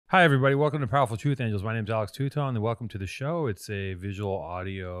Hi, everybody. Welcome to Powerful Truth Angels. My name is Alex Touton, and welcome to the show. It's a visual,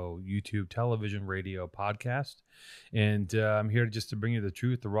 audio, YouTube, television, radio podcast. And I'm here just to bring you the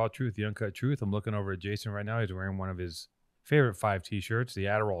truth, the raw truth, the uncut truth. I'm looking over at Jason right now. He's wearing one of his favorite 5 T-shirts, the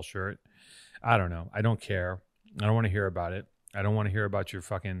Adderall shirt. I don't know. I don't care. I don't want to hear about it. I don't want to hear about your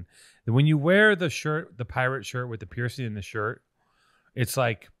fucking... When you wear the shirt, the pirate shirt with the piercing in the shirt, it's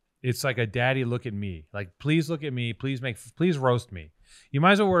like a daddy look at me. Like, please look at me. Please roast me. You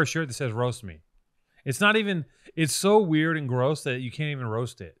might as well wear a shirt that says roast me. It's not even, it's so weird and gross that you can't even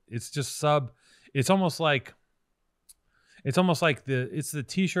roast it. It's just it's almost like it's the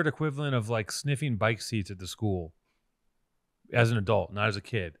T-shirt equivalent of like sniffing bike seats at the school as an adult, not as a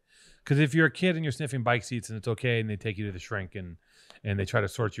kid. Because if you're a kid and you're sniffing bike seats and it's okay and they take you to the shrink and they try to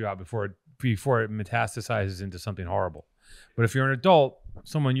sort you out before it metastasizes into something horrible. But if you're an adult,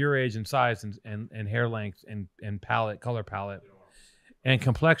 someone your age and size and hair length and color palette, and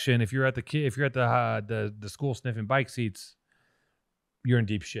complexion, if you're at the school sniffing bike seats, you're in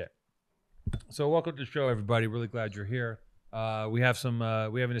deep shit. So welcome to the show, everybody. Really glad you're here. We have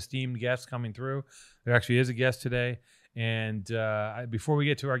an esteemed guest coming through. There actually is a guest today. And before we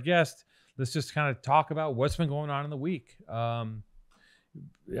get to our guest, let's just kind of talk about what's been going on in the week.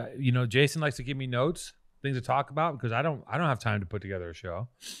 Jason likes to give me notes, things to talk about, because I don't have time to put together a show.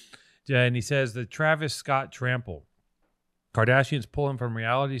 And he says the Travis Scott trample. Kardashians pull him from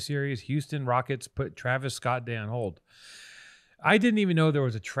reality series. Houston Rockets put Travis Scott Day on hold. I didn't even know there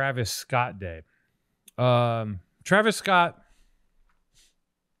was a Travis Scott Day. Travis Scott.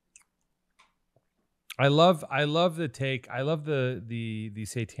 I love the take. I love the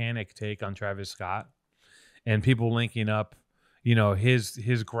satanic take on Travis Scott and people linking up,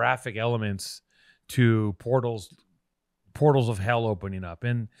 his graphic elements to portals of hell opening up.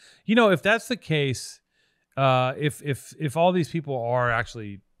 And if that's the case, if all these people are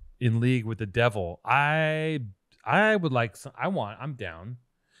actually in league with the devil, I'm down.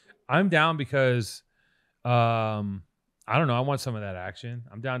 I'm down because I don't know, I want some of that action.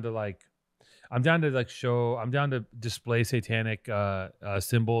 I'm down to display satanic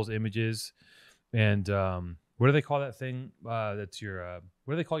symbols, images, and what do they call that thing? That's your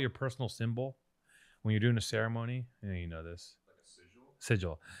what do they call your personal symbol when you're doing a ceremony? Yeah, you know this.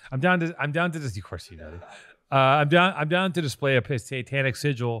 Sigil. I'm down to this. Of course, you know. I'm down to display a satanic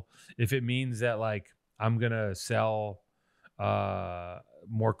sigil if it means that like I'm gonna sell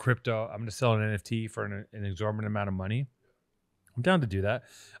more crypto. I'm gonna sell an NFT for an exorbitant amount of money. I'm down to do that.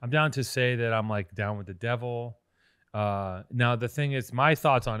 I'm down to say that I'm like down with the devil. Now the thing is, my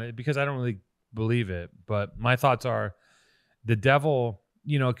thoughts on it, because I don't really believe it, but my thoughts are the devil.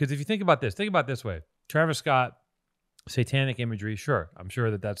 Because if you think about this way, Travis Scott. Satanic imagery, sure. I'm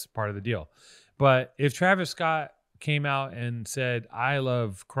sure that's part of the deal. But if Travis Scott came out and said, I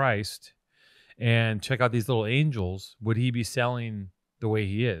love Christ and check out these little angels, would he be selling the way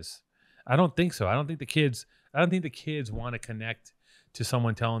he is? I don't think so. I don't think the kids want to connect to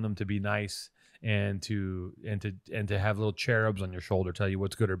someone telling them to be nice and to have little cherubs on your shoulder tell you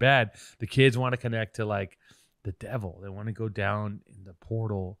what's good or bad. The kids want to connect to like the devil. They want to go down in the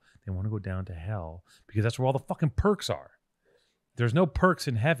portal. They want to go down to hell because that's where all the fucking perks are. There's no perks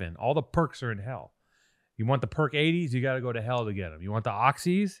in heaven. All the perks are in hell. You want the perk 80s, you got to go to hell to get them. You want the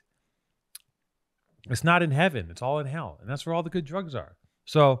oxys? It's not in heaven. It's all in hell. And that's where all the good drugs are.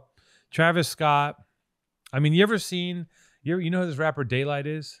 So Travis Scott, I mean, you know who this rapper Daylight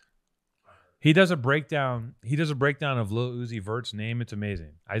is? He does a breakdown. Of Lil Uzi Vert's name. It's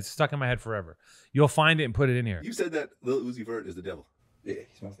amazing. It's stuck in my head forever. You'll find it and put it in here. You said that Lil Uzi Vert is the devil. Yeah,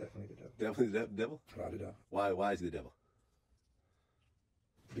 he's most definitely the devil. Definitely the devil? Without a doubt. Why is he the devil?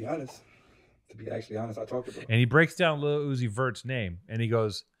 To be actually honest, I talked about him. And he breaks down Lil Uzi Vert's name, and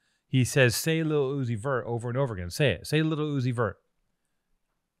he says, say Lil Uzi Vert over and over again. Say it. Say Lil Uzi Vert.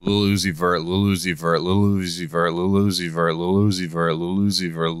 Lil Uzi Vert, Lil Uzi Vert, Lil Uzi Vert, Lil Uzi Vert, Lil Uzi Vert, Lil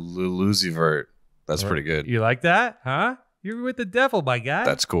Uzi Vert, Lil Uzi Vert. That's pretty good. You like that? Huh? You're with the devil, my guy.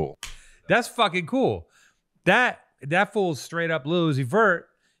 That's cool. That's fucking cool. That fool's straight up Lil Uzi Vert,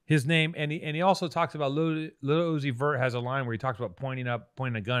 his name, and he also talks about Lil Uzi Vert has a line where he talks about pointing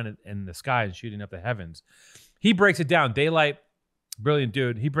a gun in the sky and shooting up the heavens. He breaks it down. Daylight, brilliant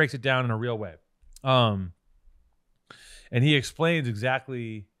dude. He breaks it down in a real way. And he explains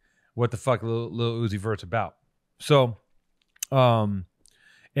exactly what the fuck Lil Uzi Vert's about. So, and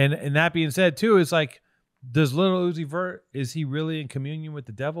that being said too, it's like, does Lil Uzi Vert, is he really in communion with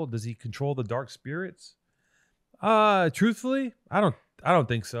the devil? Does he control the dark spirits? Truthfully, I don't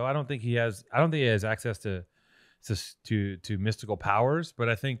think so. I don't think he has access to mystical powers, but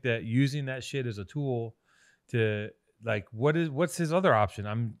I think that using that shit as a tool to like what's his other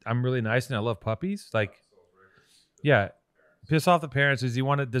option? I'm really nice and I love puppies. Like, yeah, piss off the parents. Does he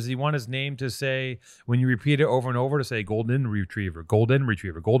want his name to say, when you repeat it over and over, to say golden retriever, golden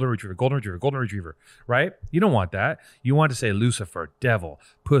retriever, golden retriever, golden retriever, golden retriever, right? You don't want that. You want to say Lucifer, devil,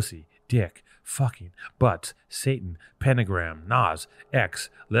 pussy, dick, fucking, butts, Satan, pentagram, Nas, X,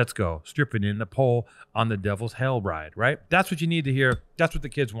 let's go, stripping in the pole on the devil's hell ride, right? That's what you need to hear. That's what the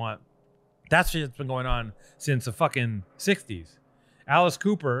kids want. That's shit's been going on since the fucking 60s. Alice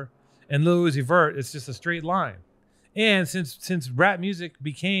Cooper and Lil Uzi Vert, it's just a straight line. And since rap music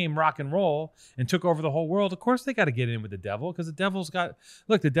became rock and roll and took over the whole world, of course they got to get in with the devil, because the devil's got,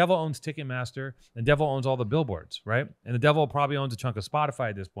 look, the devil owns Ticketmaster, the devil owns all the billboards, right? And the devil probably owns a chunk of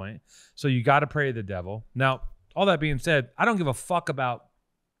Spotify at this point. So you got to pray to the devil. Now, all that being said, I don't give a fuck about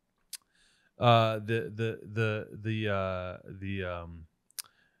the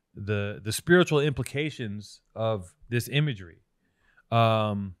spiritual implications of this imagery.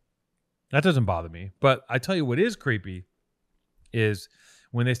 That doesn't bother me. But I tell you what is creepy is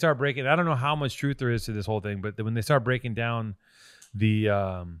when they start breaking, I don't know how much truth there is to this whole thing, but when they start breaking down the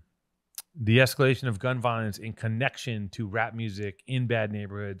escalation of gun violence in connection to rap music in bad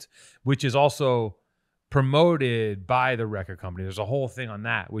neighborhoods, which is also promoted by the record company. There's a whole thing on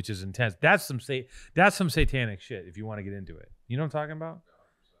that, which is intense. That's some satanic shit if you want to get into it. You know what I'm talking about?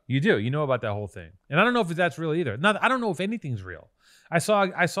 You do. You know about that whole thing. And I don't know if that's real either. I don't know if anything's real. I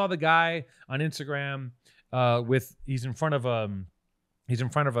saw the guy on Instagram he's in front of an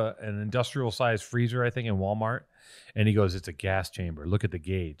industrial sized freezer, I think, in Walmart, and he goes, "It's a gas chamber. Look at the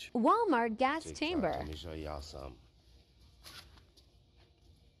gauge." Walmart gas chamber. Let me show y'all something.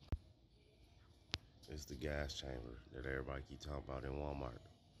 It's the gas chamber that everybody keep talking about in Walmart.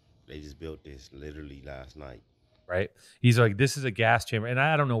 They just built this literally last night. Right? He's like, this is a gas chamber. And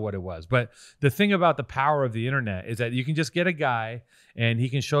I don't know what it was. But the thing about the power of the internet is that you can just get a guy and he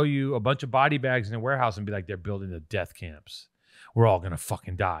can show you a bunch of body bags in a warehouse and be like, they're building the death camps. We're all going to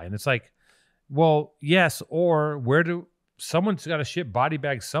fucking die. And it's like, well, yes. Or someone's got to ship body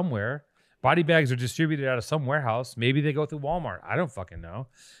bags somewhere. Body bags are distributed out of some warehouse. Maybe they go through Walmart. I don't fucking know.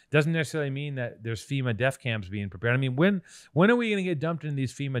 Doesn't necessarily mean that there's FEMA death camps being prepared. I mean, when are we going to get dumped in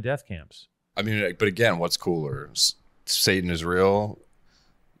these FEMA death camps? I mean, but again, what's cooler? Satan is real.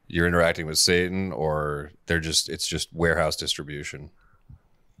 You're interacting with Satan, or it's just warehouse distribution.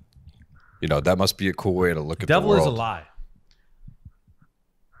 You know, that must be a cool way to look at the world. Devil is a lie.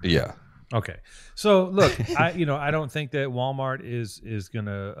 Yeah. Okay. So look, I don't think that Walmart is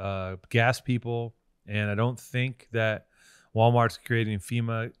gonna gas people, and I don't think that Walmart's creating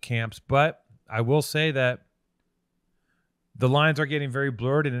FEMA camps, but I will say that the lines are getting very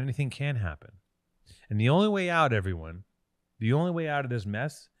blurred and anything can happen. And the only way out, everyone, the only way out of this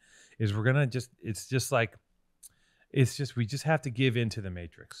mess is we just have to give into the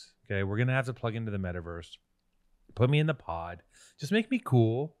matrix. Okay. We're going to have to plug into the metaverse, put me in the pod, just make me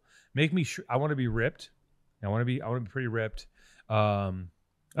cool, make me I want to be ripped. I want to be pretty ripped. I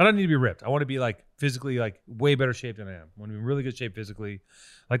don't need to be ripped. I want to be like physically, like way better shape than I am. I want to be in really good shape physically.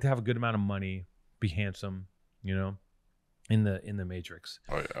 I like to have a good amount of money, be handsome, you know, in the matrix.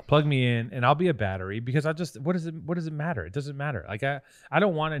 Oh yeah. Plug me in and I'll be a battery, because what does it matter? It doesn't matter. Like I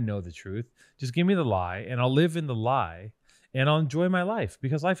don't want to know the truth. Just give me the lie and I'll live in the lie and I'll enjoy my life,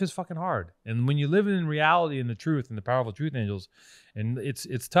 because life is fucking hard. And when you live in reality and the truth and the powerful truth angels, and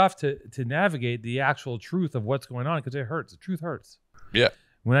it's tough to navigate the actual truth of what's going on, because it hurts. The truth hurts. Yeah.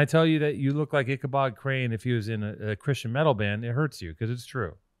 When I tell you that you look like Ichabod Crane if he was in a Christian metal band, it hurts you, because it's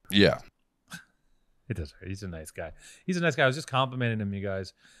true. Yeah. It does hurt. He's a nice guy. He's a nice guy. I was just complimenting him, you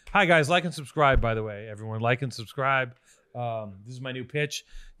guys. Hi, guys. Like and subscribe, by the way. Everyone, like and subscribe. This is my new pitch.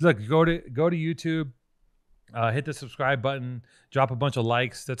 Look, go to YouTube. Hit the subscribe button. Drop a bunch of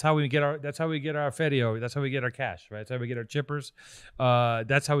likes. That's how we get our Fedio. That's how we get our cash, right? That's how we get our chippers.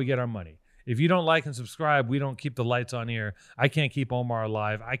 That's how we get our money. If you don't like and subscribe, we don't keep the lights on here. I can't keep Omar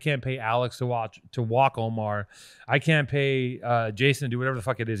alive. I can't pay Alex to walk Omar. I can't pay Jason to do whatever the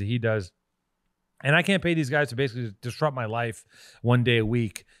fuck it is that he does. And I can't pay these guys to basically disrupt my life one day a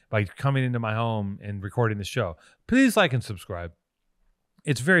week by coming into my home and recording the show. Please like and subscribe.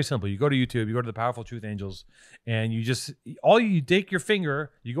 It's very simple. You go to YouTube, you go to the Powerful Truth Angels, and you take your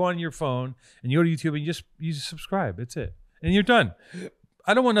finger, you go on your phone, and you go to YouTube and you just subscribe. That's it. And you're done.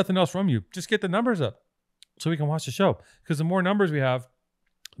 I don't want nothing else from you. Just get the numbers up so we can watch the show. Because the more numbers we have,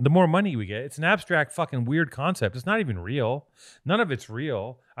 the more money we get. It's an abstract fucking weird concept. It's not even real. None of it's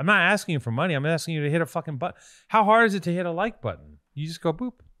real. I'm not asking you for money. I'm asking you to hit a fucking button. How hard is it to hit a like button? You just go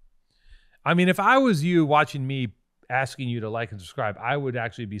boop. I mean, if I was you watching me asking you to like and subscribe, I would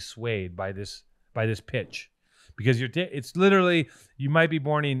actually be swayed by this pitch, because it's literally you might be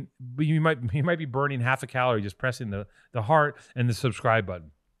burning half a calorie just pressing the heart and the subscribe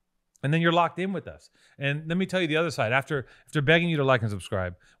button. And then you're locked in with us. And let me tell you the other side. After begging you to like and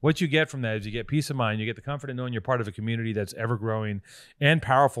subscribe, what you get from that is you get peace of mind. You get the comfort of knowing you're part of a community that's ever growing and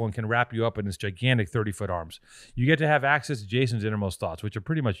powerful and can wrap you up in its gigantic 30-foot arms. You get to have access to Jason's innermost thoughts, which are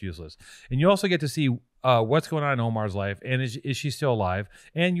pretty much useless. And you also get to see what's going on in Omar's life, and is she still alive?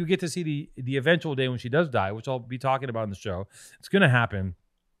 And you get to see the eventual day when she does die, which I'll be talking about in the show. It's going to happen.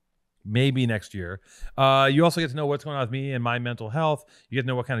 Maybe next year. You also get to know what's going on with me and my mental health. You get to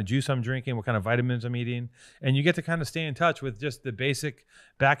know what kind of juice I'm drinking, what kind of vitamins I'm eating, and you get to kind of stay in touch with just the basic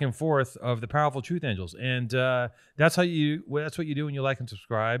back and forth of the powerful Truth Angels. And that's what you do when you like and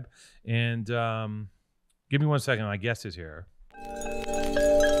subscribe. And give me 1 second. My guest is here.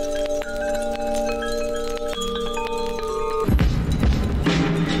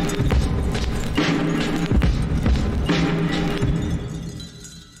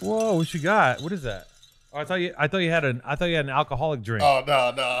 Whoa, what you got? What is that? Oh, I thought you had an alcoholic drink. Oh no.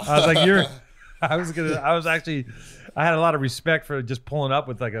 I was like, I had a lot of respect for just pulling up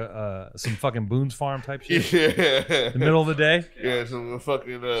with like some fucking Boone's Farm type shit. Yeah. In the middle of the day. Yeah, some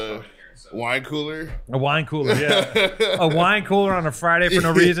fucking wine cooler. A wine cooler, yeah. A wine cooler on a Friday for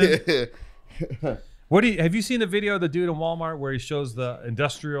no reason. Have you seen the video of the dude in Walmart where he shows the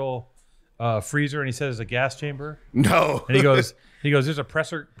industrial freezer and he says it's a gas chamber? No. And he goes, there's a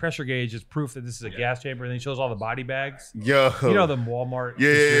pressure gauge as proof that this is a gas chamber, and then he shows all the body bags. Yo. You know the Walmart.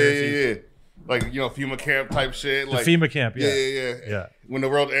 Yeah. Like, FEMA camp type shit. The FEMA camp, yeah. Yeah. When the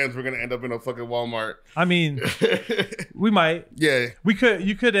world ends, we're gonna end up in a fucking Walmart. I mean, we might. Yeah.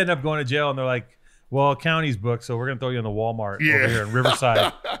 You could end up going to jail, and they're like, well, county's booked, so we're gonna throw you in the Walmart over here in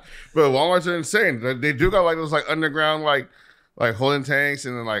Riverside. But Walmarts are insane. They do got like those like underground like holding tanks,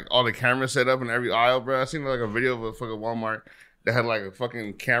 and then like all the cameras set up in every aisle, bro. I seen like a video of a fucking Walmart that had like a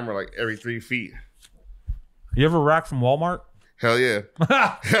fucking camera like every 3 feet. You ever rack from Walmart? Hell yeah.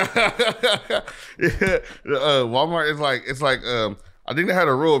 Yeah. Walmart is like, it's like, I think they had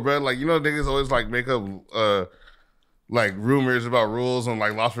a rule, bro. Like, niggas always like make up like rumors about rules on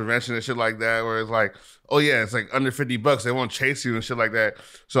like loss prevention and shit like that, where it's like, oh yeah, it's like under $50, they won't chase you and shit like that.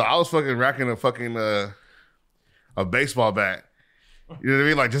 So I was fucking racking a fucking a baseball bat. You know what I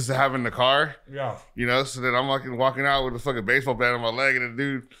mean? Like just to have in the car. Yeah. So then I'm like walking out with a fucking baseball bat on my leg, and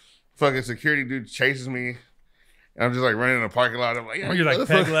the fucking security dude chases me. And I'm just like running in the parking lot. I'm like, yeah, you're like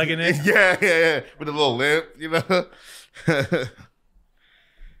peg legging it? Yeah. With a little limp,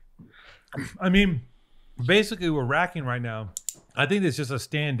 I mean, basically we're racking right now. I think it's just a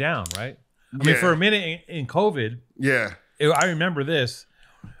stand down, right? I mean, for a minute in COVID, I remember this.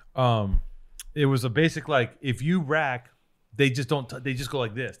 It was a basic, like, if you rack, they just go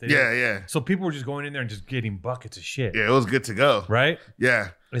like this. So people were just going in there and just getting buckets of shit. Yeah, it was good to go. Right?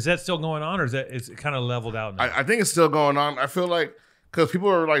 Yeah. Is that still going on, or is it kind of leveled out now? I think it's still going on. I feel like, because people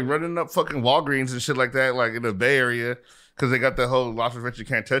are like running up fucking Walgreens and shit like that, like in the Bay Area, because they got the whole loss prevention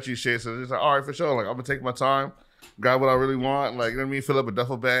can't touch you shit. So they're just like, all right, for sure. Like, I'm going to take my time, got what I really want. Like, you know what I mean? Fill up a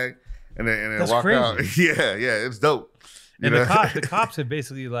duffel bag and then walk out. Yeah, it's dope. And the cops have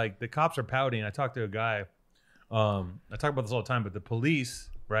basically, like, the cops are pouting. I talked to a guy. I talk about this all the time, but the police,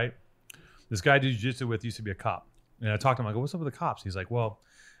 right? This guy I do jiu-jitsu with used to be a cop. And I talked to him, I go, what's up with the cops? He's like, well,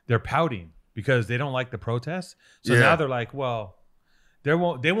 they're pouting because they don't like the protests. So now they're like, well, they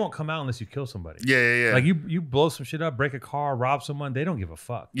won't come out unless you kill somebody. Yeah. Like you blow some shit up, break a car, rob someone, they don't give a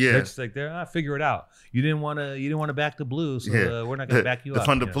fuck. Yeah. They're just like, figure it out. You didn't want to back the blue, so we're not gonna back you up.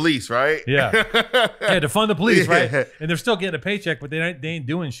 Defund the police, right? Yeah. Defund the police, right? And they're still getting a paycheck, but they ain't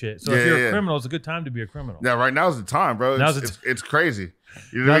doing shit. So if you're a criminal, it's a good time to be a criminal. Yeah, right now's the time, bro. It's crazy.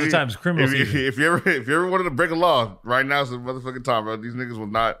 Now's the time. It's criminal season. If you ever wanted to break a law, right now's the motherfucking time, bro. These niggas will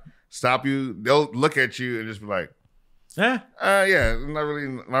not stop you. They'll look at you and just be like, yeah, not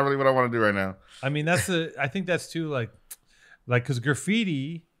really what I want to do right now. I mean, I think that's too like because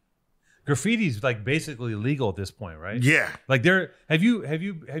graffiti's like basically legal at this point, right? Yeah. Like have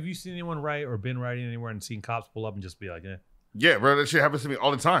you seen anyone write or been writing anywhere and seen cops pull up and just be like, yeah, bro, that shit happens to me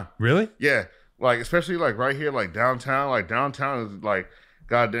all the time. Really? Yeah. Like, especially like right here, like downtown. Like downtown is like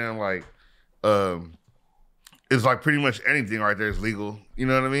goddamn like it's like pretty much anything right there is legal. You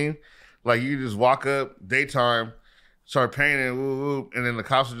know what I mean? Like you just walk up daytime, start painting, and then the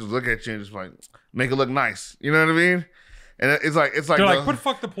cops will just look at you and just like make it look nice. You know what I mean? And it's like they're like, put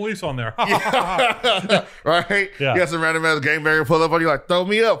fuck the police on there. Right? Yeah. You got some random ass gangbanger pull up on you like, throw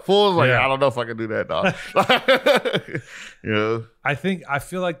me up, fools. Like, I don't know if I can do that, dog. I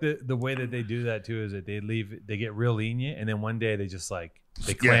feel like the way that they do that too is that they get real lenient, and then one day they just like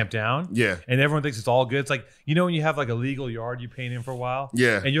they clamp down. Yeah. And everyone thinks it's all good. It's like, you know, when you have like a legal yard you paint in for a while.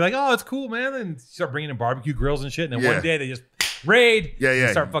 Yeah. And you're like, oh, it's cool, man. And you start bringing in barbecue grills and shit. And then Yeah. one day they just raid. Yeah, yeah.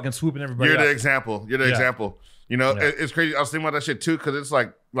 And start fucking swooping everybody You're up. the example. You're the example. You know, Yeah. it's crazy. I was thinking about that shit too, because it's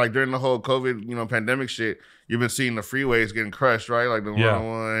like during the whole COVID, you know, pandemic shit, you've been seeing the freeways getting crushed, right? Like the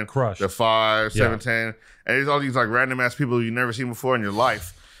 101, Crushed. the 5, 710, and there's all these like random ass people you've never seen before in your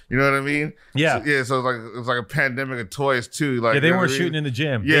life. You know what I mean? Yeah. So it's like a pandemic of toys too. Like Yeah, they you know weren't what I shooting mean? in the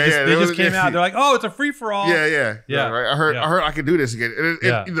gym. Yeah, They just came out. They're like, oh, it's a free for all. Yeah. Right. I heard I could do this again.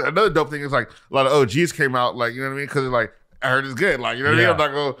 And another dope thing is like a lot of OGs came out, like, you know what I mean? Because like, I heard it's good. Like, you know what I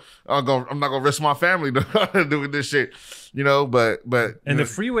mean? I'm not gonna risk my family doing this shit. You know, but and the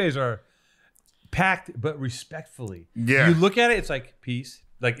freeways are packed, but respectfully. Yeah. You look at it, it's like peace.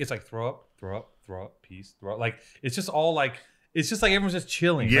 Like it's like throw up, peace, throw up. Like it's just all like it's just like everyone's just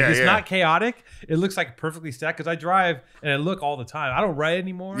chilling. Yeah, like it's yeah. not chaotic. It looks like perfectly stacked because I drive and I look all the time. I don't ride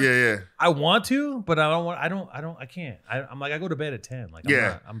anymore. Yeah. I want to, but I don't want. I can't. I'm like I go to bed at 10. Like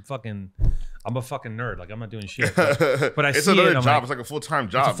I'm a fucking nerd. Like I'm not doing shit. But I it's see another it. I'm job. like, It's like a full-time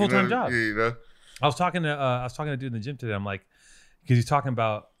job. It's a full-time job. You know? I was talking to a dude in the gym today. I'm like, because he's talking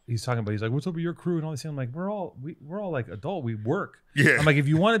about he's like, what's up with your crew and all this thing. I'm like, we're all like adult. We work. Yeah. I'm like, if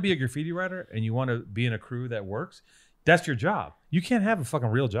you want to be a graffiti writer and you want to be in a crew that works, that's your job. You can't have a fucking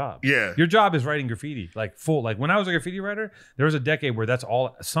real job. Yeah. Your job is writing graffiti, like full. Like when I was a graffiti writer, there was a decade where that's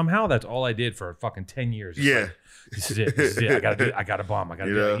all I did for fucking 10 years. It's Yeah. like, this is it. I gotta bomb. I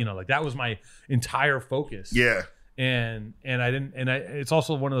gotta do it. You know, like that was my entire focus. Yeah. And it's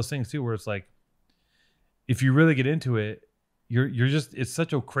also one of those things too where it's like, if you really get into it, you're just it's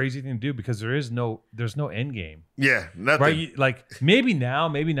such a crazy thing to do because there's no end game. Yeah. Nothing. Right? Like maybe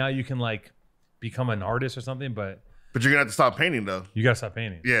now you can like become an artist or something, but you're gonna have to stop painting though. you gotta stop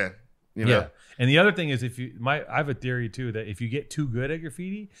painting. Yeah. You know? Yeah. And the other thing is I have a theory too that if you get too good at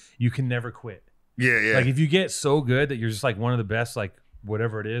graffiti, you can never quit. Yeah. Like if you get so good that you're just like one of the best, like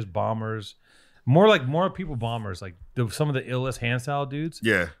whatever it is, bombers, more people bombers, like some of the illest hand style dudes.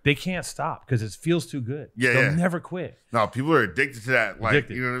 Yeah. They can't stop because it feels too good. Yeah, They'll yeah. never quit. No, people are addicted to that. Like,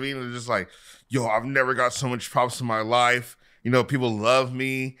 Addicted. you know what I mean? They're just like, yo, I've never got so much props in my life. You know, people love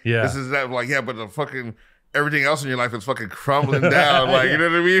me. Yeah. This is that. Like, yeah, but the fucking everything else in your life is fucking crumbling down. Like, you know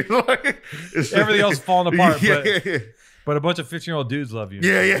what I mean? Like, it's Everything else is falling apart. Yeah. But a bunch of 15-year-old dudes love you.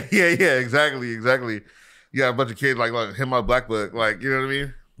 Yeah. Exactly. Yeah, a bunch of kids like hit my black book. Like, you know what I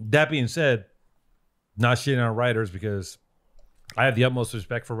mean? That being said, not shitting on writers because I have the utmost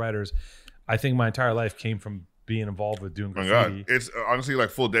respect for writers. I think my entire life came from being involved with doing Oh my graffiti. God. It's honestly like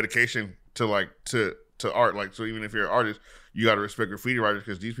full dedication to art. Like, so even if you're an artist, you got to respect graffiti writers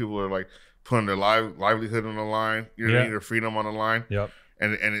because these people are like putting their livelihood on the line. You know what I mean? Their freedom on the line. Yep.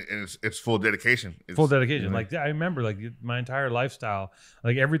 And it's full dedication. Full dedication. You know? Like I remember, like my entire lifestyle,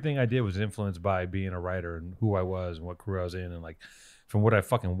 like everything I did was influenced by being a writer and who I was and what crew I was in, and like from what I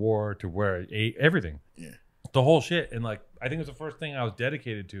fucking wore to where I ate, everything. Yeah. The whole shit. And like I think it was the first thing I was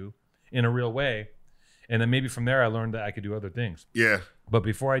dedicated to in a real way. And then maybe from there I learned that I could do other things. Yeah. But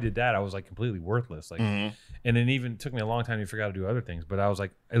before I did that, I was like completely worthless. Like, Mhm. and it even took me a long time to figure out how to do other things. But I was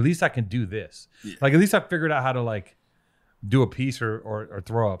like, at least I can do this. Yeah. Like, at least I figured out how to like do a piece or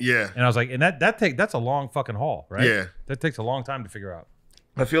throw up. Yeah. And I was like, and that's a long fucking haul, right? Yeah. That takes a long time to figure out.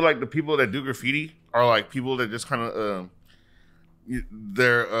 I feel like the people that do graffiti are like people that just kind of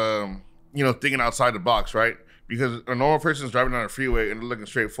they're thinking outside the box, right? Because a normal person is driving down a freeway and they're looking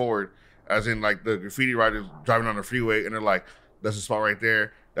straight forward, as in like the graffiti writers driving on the freeway and they're like, that's a spot right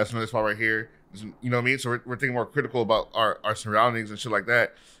there, that's another spot right here. You know what I mean? So we're thinking more critical about our surroundings and shit like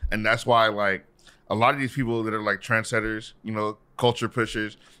that. And that's why like a lot of these people that are like trendsetters, you know, culture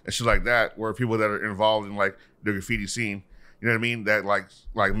pushers and shit like that, were people that are involved in like the graffiti scene. You know what I mean? That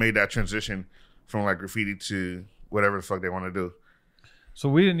like made that transition from like graffiti to whatever the fuck they want to do. So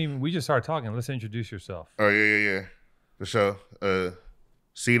we just started talking. Let's introduce yourself. Oh yeah. The show,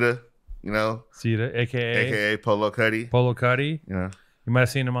 Sita, you know, Sita, aka Polo Cutty. Polo Cutty. You know, You might have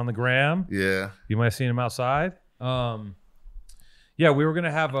seen him on the gram. yeah. You might have seen him outside. Yeah, we were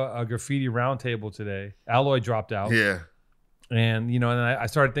gonna have a graffiti roundtable today. Alloy dropped out. Yeah. And and I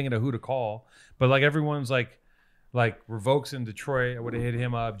started thinking of who to call, but like everyone's like Revokes in Detroit, I would have hit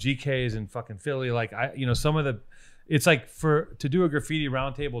him up. GK's in fucking Philly. Like some of the, it's like to do a graffiti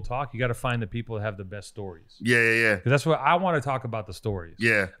roundtable talk, you got to find the people that have the best stories. Yeah. Because that's what I want to talk about, the stories.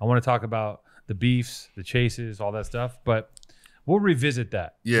 Yeah. I want to talk about the beefs, the chases, all that stuff. But we'll revisit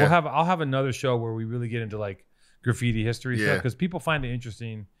that. Yeah. I'll have another show where we really get into like graffiti history stuff because people find it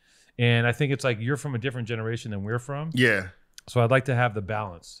interesting, and I think it's like you're from a different generation than we're from. Yeah. So I'd like to have the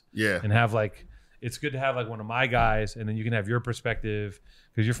balance. Yeah. And have like, it's good to have like one of my guys, and then you can have your perspective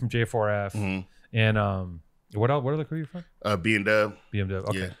because you're from J4F. Mhm. And what else? What other crew you from? BMW. BMW.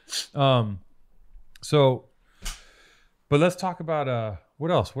 Okay. Yeah. So, but let's talk about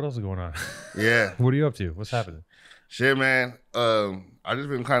what else? What else is going on? Yeah. What are you up to? What's happening? Shit, man. I just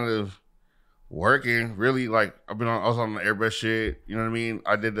been kind of working. Really, like I was on the airbrush shit. You know what I mean?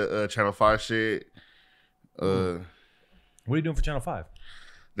 I did the Channel 5 shit. What are you doing for Channel 5?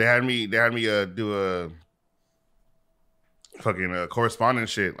 They had me do a fucking correspondence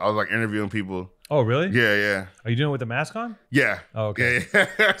shit. I was like interviewing people. Oh, really? Yeah. Are you doing it with the mask on? Yeah. Oh, okay.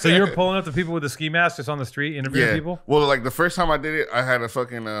 Yeah. So you're pulling up the people with the ski mask just on the street interviewing people? Well, like the first time I did it, I had a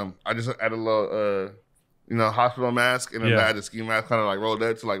fucking I just had a little hospital mask, and then I had the ski mask kind of like rolled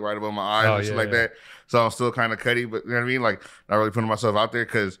up to like right above my eyes and shit like that. So I'm still kind of cutty, but you know what I mean? Like not really putting myself out there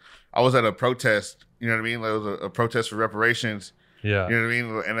because I was at a protest. You know what I mean? Like, it was a protest for reparations. Yeah. You know what I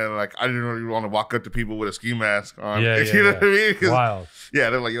mean? And then like I didn't really want to walk up to people with a ski mask on. Yeah, you know what I mean? Wild. Yeah,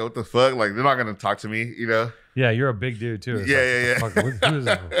 they're like, yo, what the fuck? Like they're not gonna talk to me, you know? Yeah, you're a big dude too. It's Yeah. Fuck, who is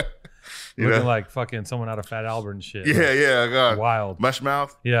that? You Looking know? like fucking someone out of Fat Albert and shit. Yeah, God. Wild. Mush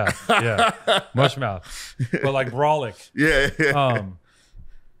mouth. Yeah. Mush mouth. But like Brolic. Yeah.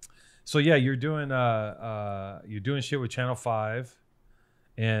 So yeah, you're doing shit with Channel 5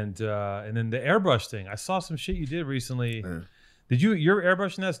 and then the airbrush thing. I saw some shit you did recently. Yeah. You're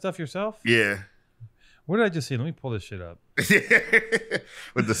airbrushing that stuff yourself? Yeah. What did I just see? Let me pull this shit up.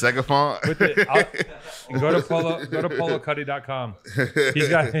 With the second font. Go to polocutty.com.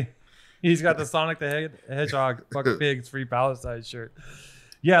 He's got the Sonic the Hedgehog fucking pigs free Palestine shirt.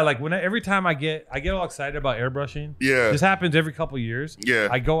 Yeah, like every time I get all excited about airbrushing. Yeah. This happens every couple of years. Yeah.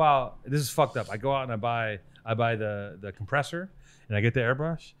 I go out. This is fucked up. I go out and I buy the compressor and I get the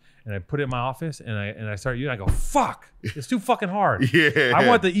airbrush and I put it in my office and I start using it. I go, fuck, it's too fucking hard. Yeah. I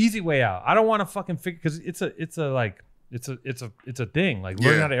want the easy way out. I don't want to fucking figure because it's a thing. Like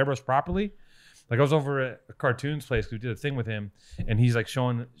learning how to airbrush properly. Like I was over at a cartoons place. We did a thing with him, and he's like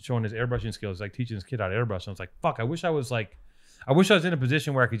showing his airbrushing skills, like teaching his kid how to airbrush. And I was like, fuck, I wish I was in a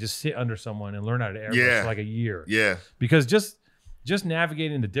position where I could just sit under someone and learn how to airbrush for like a year. Yeah. Because just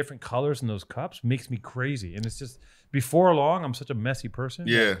navigating the different colors in those cups makes me crazy. And it's just before long, I'm such a messy person.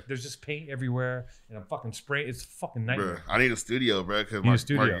 Yeah. Like, there's just paint everywhere, and I'm fucking spraying. It's a fucking nightmare. Bruh, I need a studio, bro. Because Need a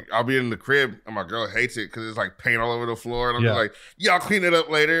studio. I'll be in the crib and my girl hates it because it's like paint all over the floor, and I'm Yeah. just like, yeah, I'll clean it up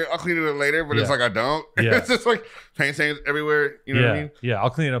later. But it's like I don't. Yeah. It's just like paint stains everywhere. You know what I mean? Yeah, I'll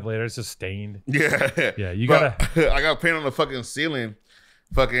clean it up later. It's just stained. Yeah. Yeah, you But gotta. I got paint on the fucking ceiling,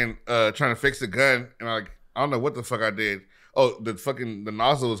 fucking trying to fix the gun, and I don't know what the fuck I did. Oh, the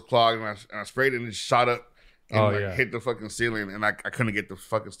nozzle was clogged, and I sprayed it and it shot up and hit the fucking ceiling, and I couldn't get the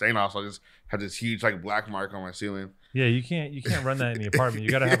fucking stain off, so I just had this huge like black mark on my ceiling. Yeah, you can't run that in the apartment.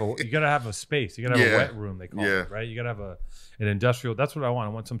 You gotta have a space. You gotta have a wet room, they call it, right? You gotta have an industrial. That's what I want.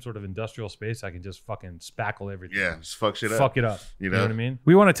 I want some sort of industrial space I can just fucking spackle everything. Yeah, just fuck shit up. Fuck it up. You know know what I mean?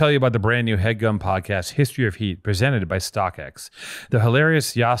 We want to tell you about the brand new Headgum podcast, History of Heat, presented by StockX. The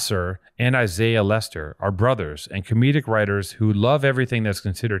hilarious Yasser and Isaiah Lester are brothers and comedic writers who love everything that's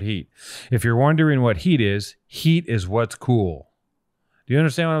considered heat. If you're wondering what heat is what's cool. Do you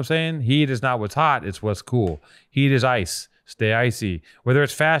understand what I'm saying? Heat is not what's hot, it's what's cool. Heat is ice. Stay icy. Whether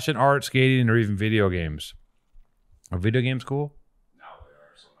it's fashion, art, skating, or even video games. Are video games cool? No, they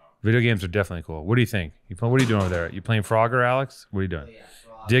are. So no. Video games are definitely cool. What do you think? What are you doing over there? You playing Frogger, Alex? What are you doing? Yeah,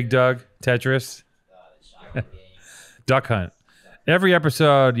 Frog. Dig Dug? Tetris? The shopping game. Duck Hunt. Every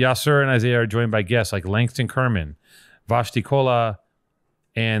episode, Yasser and Isaiah are joined by guests like Langston Kerman, Vashti Kola,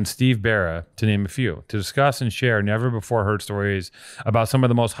 and Steve Barra, to name a few, to discuss and share never-before-heard stories about some of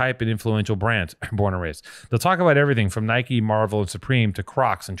the most hype and influential brands born and raised. They'll talk about everything from Nike, Marvel, and Supreme to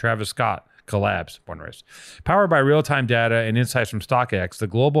Crocs and Travis Scott collabs, born and raised. Powered by real-time data and insights from StockX, the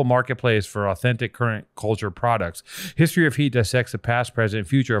global marketplace for authentic current culture products, History of Heat dissects the past, present, and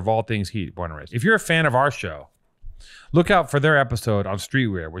future of all things heat, born and raised. If you're a fan of our show, look out for their episode on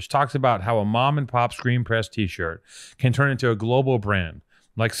streetwear, which talks about how a mom-and-pop screen press t-shirt can turn into a global brand,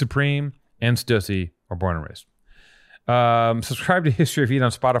 like Supreme and Stussy or Born and Raised. Subscribe to History of Heat on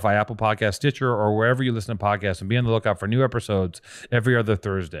Spotify, Apple Podcasts, Stitcher, or wherever you listen to podcasts, and be on the lookout for new episodes every other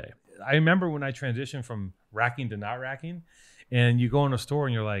Thursday. I remember when I transitioned from racking to not racking, and you go in a store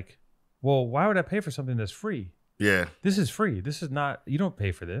and you're like, well, why would I pay for something that's free? Yeah. This is free. This is not, you don't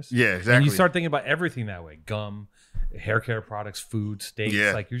pay for this. Yeah, exactly. And you start thinking about everything that way. Gum, hair care products, food, steaks.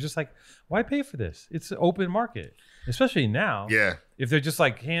 Yeah. Like, you're just like, why pay for this? It's an open market. Especially now. Yeah. If they're just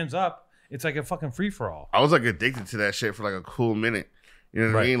like hands up, it's like a fucking free for all. I was like addicted to that shit for like a cool minute. You know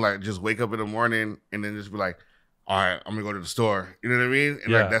what Right. I mean? Like just wake up in the morning and then just be like, all right, I'm gonna go to the store. You know what I mean?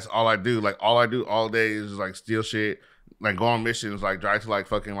 And Yeah. like that's all I do. Like all I do all day is like steal shit, like go on missions, like drive to like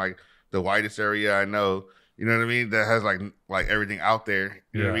fucking like the whitest area I know. You know what I mean? That has like everything out there.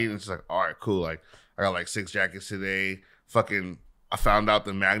 You know what I mean? It's like, all right, cool. Like I got like 6 jackets today. Fucking I found out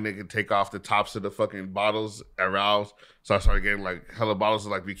the magnet can take off the tops of the fucking bottles at Ralph's. So I started getting like hella bottles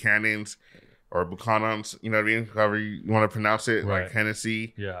of like Buchanan's or Buchanan's, you know what I mean? However you want to pronounce it, Right. like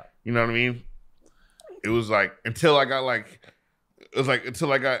Hennessy. Yeah. You know what I mean? It was like until I got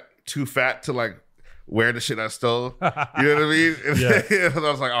too fat to like wear the shit I stole. You know what I mean? Yeah. And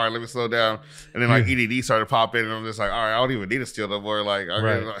I was like, all right, let me slow down. And then like EDD started popping, and I'm just like, all right, I don't even need to steal no more. Like I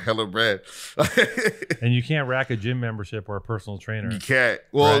Right. get hella bread. And you can't rack a gym membership or a personal trainer. You can't.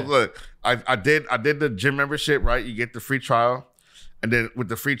 Well, Right. look, I did the gym membership, right? You get the free trial, and then with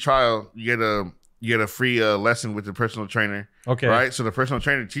the free trial, you get a free lesson with the personal trainer. Okay. Right? So the personal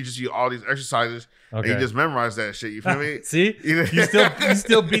trainer teaches you all these exercises, and you just memorize that shit. You feel me? See? You You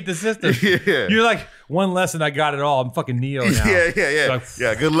still beat the system. Yeah. You're like, one lesson, I got it all. I'm fucking Neo now. Yeah. Like,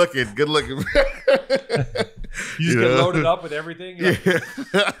 Yeah, good looking. You just get loaded up with everything. You're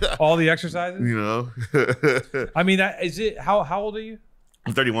like, all the exercises. You know. I mean, is it? How old are you?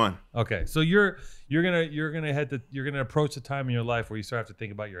 I'm 31. Okay, so you're gonna approach the time in your life where you start to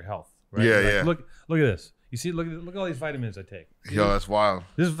think about your health. Right? Yeah, Like, yeah. Look at this. You see, look at all these vitamins I take. Yo, that's wild.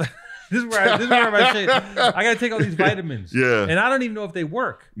 This is where I say I gotta take all these vitamins. Yeah. And I don't even know if they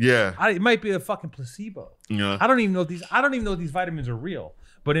work. Yeah. It might be a fucking placebo. Yeah. I don't even know if these vitamins are real.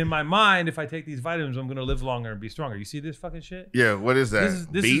 But in my mind, if I take these vitamins, I'm gonna live longer and be stronger. You see this fucking shit? Yeah, what is that?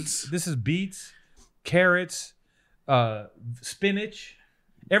 Beets? This is beets, carrots, spinach.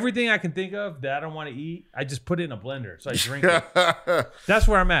 Everything I can think of that I don't want to eat, I just put it in a blender, so I drink it. That's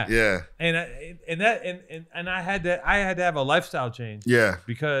where I'm at. Yeah. And I had to have a lifestyle change. Yeah.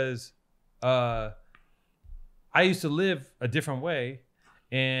 Because I used to live a different way,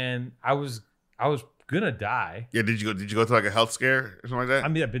 and I was gonna die. Yeah, did you go to like a health scare or something like that? I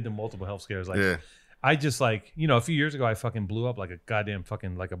mean, I've been to multiple health scares. Like, yeah. I just like, a few years ago, I fucking blew up like a goddamn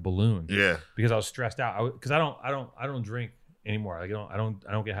fucking like a balloon. Yeah. Because I was stressed out. Because I don't drink anymore. Like I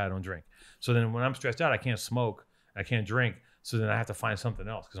don't get high. I don't drink. So then when I'm stressed out, I can't smoke. I can't drink. So then I have to find something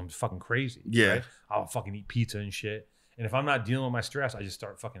else because I'm fucking crazy. Yeah. Right? I'll fucking eat pizza and shit. And if I'm not dealing with my stress, I just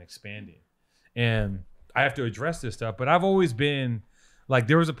start fucking expanding. And I have to address this stuff. But I've always been like,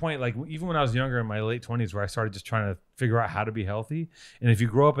 there was a point, like even when I was younger in my late 20s, where I started just trying to figure out how to be healthy. And if you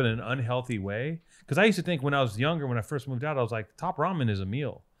grow up in an unhealthy way, because I used to think when I was younger, when I first moved out, I was like, top ramen is a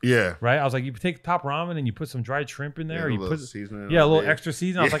meal. Yeah. Right? I was like, you take top ramen and you put some dried shrimp in there. Yeah, or you a little put seasoning a on little there. extra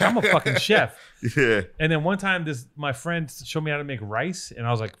seasoning. I was like, I'm a fucking chef. Yeah. And then one time my friend showed me how to make rice. And I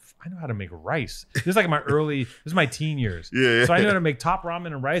was like, I know how to make rice. This is like this is my teen years. Yeah. So I know how to make top ramen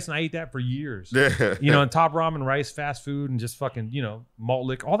and rice. And I ate that for years. Yeah. And top ramen, rice, fast food, and just fucking, malt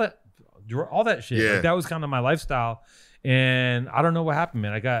liquor, all that shit. Yeah. Like, that was kind of my lifestyle. And I don't know what happened,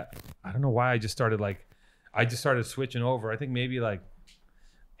 man. I don't know why I just started switching over. I think maybe like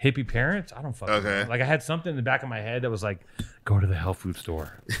hippie parents. I don't fucking know. Like I had something in the back of my head that was like, go to the health food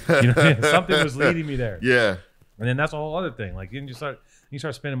store. Something was leading me there. Yeah. And then that's a whole other thing. Like you start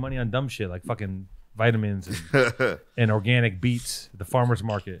spending money on dumb shit like fucking vitamins and organic beets at the farmer's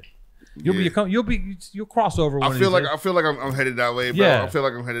market. You'll cross over. I feel like I'm headed that way, bro. Yeah. I feel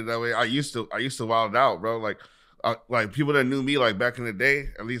like I'm headed that way. I used to wild out, bro. Like people that knew me like back in the day,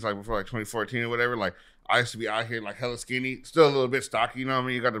 at least like before like 2014 or whatever, like I used to be out here like hella skinny, still a little bit stocky, you know what I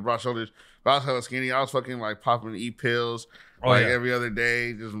mean? You got the broad shoulders, but I was hella skinny. I was fucking like popping E-pills every other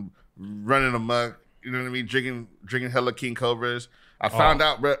day, just running amok, you know what I mean? Drinking hella King Cobras. I found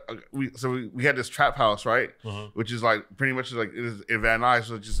out, bro. We had this trap house, right? Which is like pretty much like it is in Van Nuys,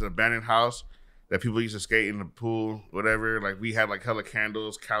 so it's just an abandoned house that people used to skate in the pool, whatever. Like we had like hella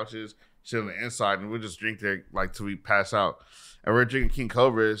candles, couches, shit on the inside, and we'd just drink there like till we pass out. And we're drinking King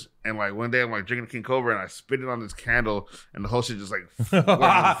Cobras, and like one day I'm like drinking King Cobra, and I spit it on this candle, and the whole shit just like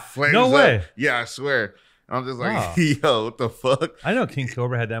flames No up. way. Yeah, I swear. And I'm just like, yo, what the fuck? I know King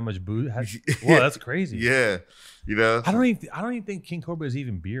Cobra had that much booze. Whoa, that's crazy. Yeah, I don't even think King Cobra is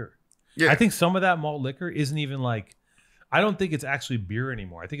even beer. Yeah, I think some of that malt liquor isn't even like. I don't think it's actually beer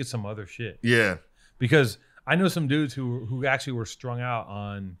anymore. I think it's some other shit. Yeah, because I know some dudes who actually were strung out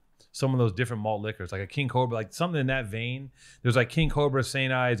on some of those different malt liquors, like a King Cobra, like something in that vein. There's like King Cobra,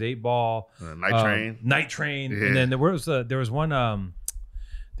 St. Ides, 8 Ball, Night Train, yeah. And then there was one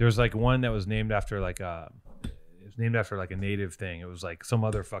there was like one that was named after like a native thing. It was like some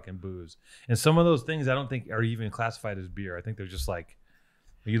other fucking booze, and some of those things I don't think are even classified as beer. I think they're just like.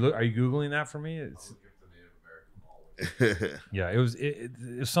 Are you Googling that for me? Yeah, it was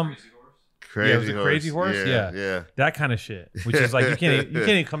some. Crazy was it Crazy Horse? Yeah. That kind of shit. Which is like you can't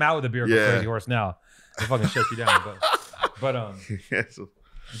even come out with a beer called Crazy Horse now. They fucking shut you down. But Yeah, so-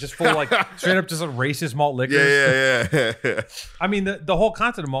 just full like straight up just a racist malt liquors. yeah. I mean the whole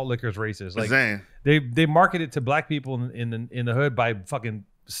concept of malt liquor is racist. Like Insane. they market it to black people in the hood by fucking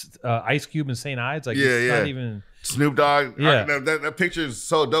Ice Cube and St. Ides. Like it's not even Snoop Dogg. Yeah. That picture is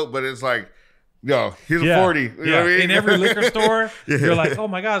so dope, but it's like, yo, here's a 40. You know what I mean? In every liquor store, you're like, oh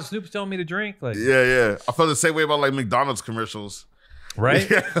my God, Snoop's telling me to drink. Like, Yeah. I felt the same way about like McDonald's commercials. right?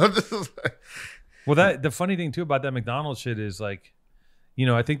 Yeah. I'm just like- Well, the funny thing too about that McDonald's shit is like, you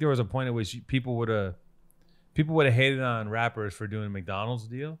know, I think there was a point at which people would have hated on rappers for doing a McDonald's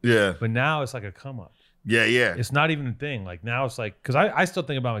deal, yeah. but now it's like a come up. Yeah. It's not even a thing. Like now it's like, because I still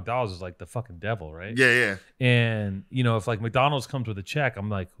think about McDonald's as like the fucking devil, right? Yeah. And you know, if like McDonald's comes with a check, I'm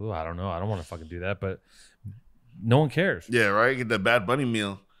like, oh, I don't know, I don't want to fucking do that, but no one cares. Yeah, right? Get that Bad Bunny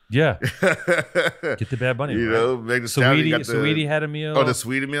meal. Yeah, get the Bad Bunny. You right? know, make the stallion, got the, Sweetie had a meal. Oh, the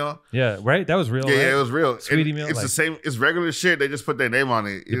Sweetie meal? Yeah, right. That was real. Yeah, right? it was real. Sweetie meal. It's like, the same. It's regular shit. They just put their name on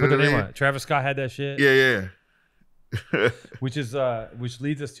it. You You put know their what I name mean? on it. Travis Scott had that shit. Yeah. Which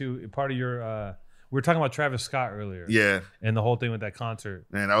leads us to part of your. We were talking about Travis Scott earlier. Yeah. And the whole thing with that concert.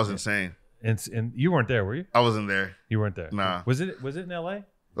 Man, that was insane. And you weren't there, were you? I wasn't there. You weren't there. Nah. Was it in L.A.?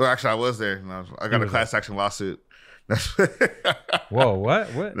 Well, actually, I was there. No, I got a class action lawsuit. That's Whoa!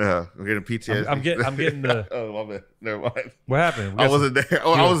 What? No, I'm getting PTSD. I'm getting the. Oh my bad. Never mind. What happened? I wasn't there.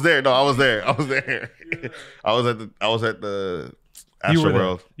 Oh, I was there. No, I was there. I was there. I was at the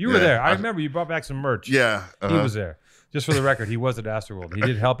Astroworld. You were there. I remember you brought back some merch. Yeah, He was there. Just for the record, he was at Astroworld. He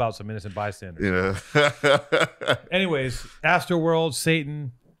did help out some innocent bystanders. Yeah. Anyways, Astroworld,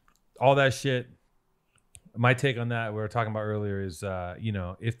 Satan, all that shit. My take on that we were talking about earlier is, you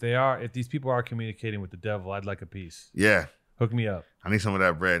know, if these people are communicating with the devil, I'd like a piece. Yeah. Hook me up. I need some of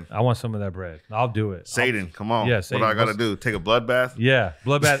that bread. I want some of that bread. I'll do it. Satan, come on. Yeah, Satan. What do I got to do? Take a bloodbath? Yeah,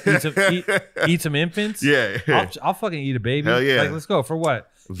 bloodbath. Eat some infants. Yeah. I'll fucking eat a baby. Hell yeah. Like, let's go for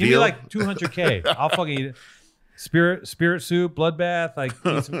what? Give me Veal? like 200K. I'll fucking eat it. Spirit soup, bloodbath, like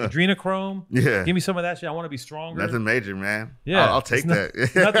eat some adrenochrome. Yeah. Give me some of that shit. I want to be stronger. Nothing major, man. Yeah, I'll take that.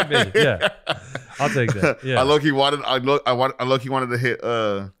 Nothing big. Yeah, I'll take that. Yeah. I low-key wanted to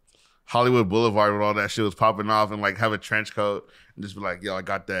hit Hollywood Boulevard when all that shit was popping off and like have a trench coat and just be like, yo, I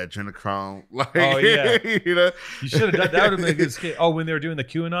got that adrenochrome. Like, Oh, yeah. you know? You should have done that. Would have been a good skit. Oh, when they were doing the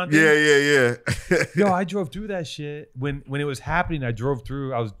QAnon thing? Yeah. Yo, I drove through that shit when it was happening. I drove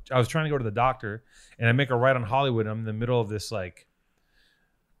through. I was trying to go to the doctor, and I make a right on Hollywood. I'm in the middle of this like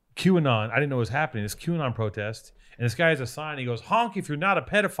QAnon. I didn't know what was happening. This QAnon protest, and this guy has a sign. He goes, "Honk if you're not a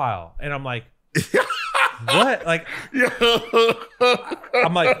pedophile." And I'm like, what? Like,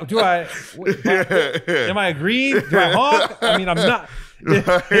 I'm like, am I agreeing? Do I honk? I mean, I'm not.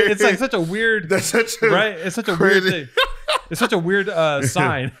 It's like such a weird. That's such a right. It's such a weird thing. It's such a weird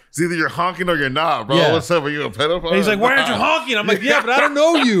sign. It's either you're honking or you're not, bro. Yeah. What's up? Are you a pedophile? And he's like, "Why aren't you honking?" I'm like, "Yeah, but I don't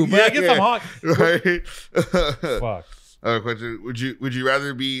know you. But I guess I'm honking." Right. Fuck. Question: Would you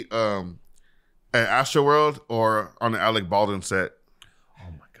rather be at Astroworld or on the Alec Baldwin set? Oh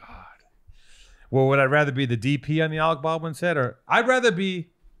my god. Well, would I rather be the DP on the Alec Baldwin set, or I'd rather be?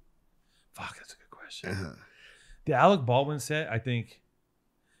 Fuck, that's a good question. The Alec Baldwin set, I think,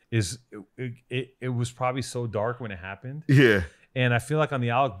 is it was probably so dark when it happened. Yeah. And I feel like on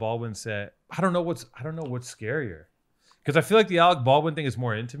the Alec Baldwin set, I don't know what's scarier, because I feel like the Alec Baldwin thing is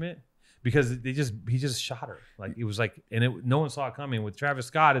more intimate because he just shot her. Like it was like, and no one saw it coming. With Travis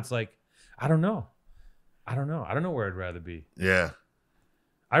Scott, it's like, I don't know where I'd rather be. Yeah.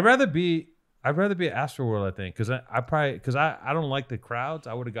 I'd rather be at Astroworld, I think, because I don't like the crowds.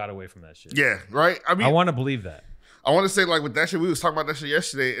 I would have got away from that shit. Yeah. Right. I mean, I want to believe that. I want to say like with that shit, we was talking about that shit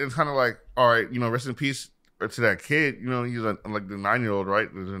yesterday. It's kind of like, all right, you know, rest in peace to that kid. You know, he's like the 9-year-old, right?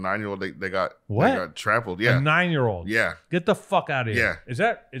 There's a 9-year-old they got trampled. Yeah. A 9-year-old. Yeah. Get the fuck out of here.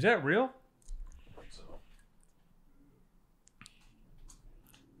 Yeah. Is that real?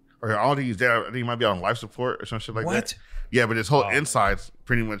 Or I don't think he's dead. I think he might be on life support or some shit like that. What? Yeah, but his whole insides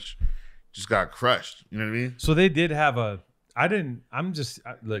pretty much just got crushed. You know what I mean? So they did have unfortunately,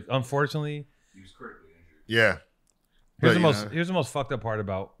 He was critically injured. Yeah. here's the most fucked up part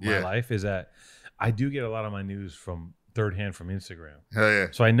about my life is that I do get a lot of my news from third hand from Instagram. Hell yeah.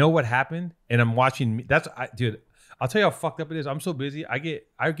 So I know what happened, and I'm watching. Dude, I'll tell you how fucked up it is. I'm so busy. I get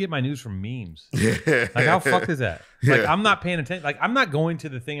my news from memes. Yeah. Like how fucked is that? Like Yeah. I'm not paying attention. Like I'm not going to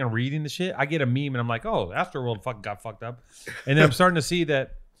the thing and reading the shit. I get a meme and I'm like, oh, Astroworld fucking got fucked up, and then I'm starting to see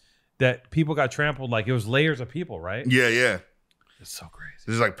that people got trampled. Like it was layers of people, right? Yeah. It's so crazy.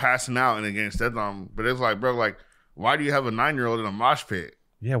 It's like passing out and then getting stepped on. But it's like, bro, like, why do you have a 9-year-old in a mosh pit?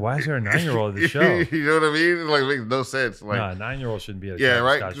 Yeah, why is there a 9-year-old at the show? You know what I mean? Like, it makes no sense. Like, Nah, 9-year-old shouldn't be at a yeah,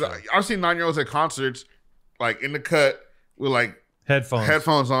 Travis right. Scott show. I've seen 9-year-olds at concerts, like in the cut with like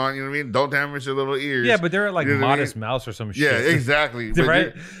Headphones on. You know what I mean? Don't damage your little ears. Yeah, but they're at like You know what I Modest mean? Mouse or some shit. Yeah, exactly. But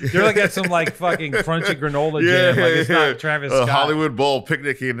Right? They're like at some like fucking crunchy granola jam. Like it's not Travis Scott. Hollywood Bowl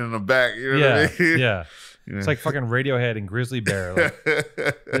picnicking in the back. You know Yeah, what I mean? yeah. It's like fucking Radiohead and Grizzly Bear.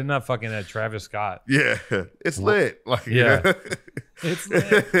 Like, they're not fucking at Travis Scott. Yeah, it's lit. Like, Yeah. you know? It's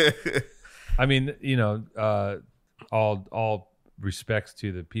lit. I mean, you know, all respects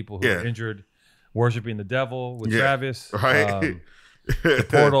to the people who are injured, worshiping the devil with Travis. Right. The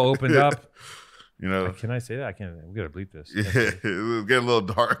portal opened up. You know, Can I say that? I can't. We gotta bleep this. yeah, it was getting a little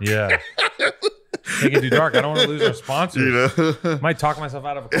dark. Yeah. Make it too dark. I don't want to lose our sponsors. You know, Might talk myself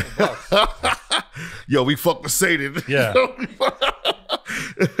out of a couple bucks. yo, we fuck with Satan. Yeah.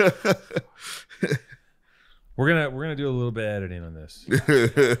 We're gonna do a little bit of editing on this.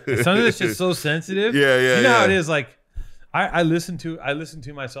 Some of this shit's so sensitive. Yeah, yeah. You know how yeah. it is. Like, I listened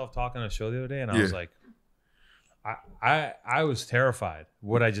to myself talk on a show the other day, and I was like, I was terrified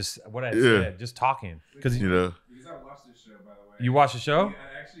what I said just talking because You know, Because I watched this show, by the way. you watched the show.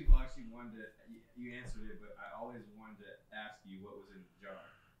 I actually wanted to. You answered it, but I always wanted to ask you what was in the jar.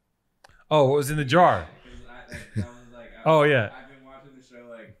 Oh, what was in the jar? Oh, yeah. I've been watching the show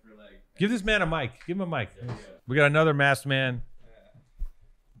for Give this man a mic. Give him a mic. Yeah. We got another masked man.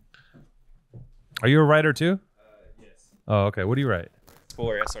 Are you a writer too? Yes. Oh, okay. What do you write?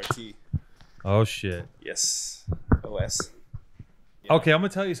 SPOR, SRT. Oh shit. Yes. OS. Yeah. Okay, I'm gonna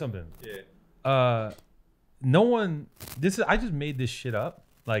tell you something. Yeah. No one. I just made this shit up.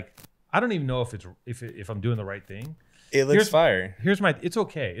 Like, I don't even know if I'm doing the right thing. It looks fire. It's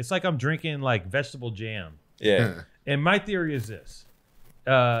okay. It's like I'm drinking like vegetable jam. Yeah. And my theory is this: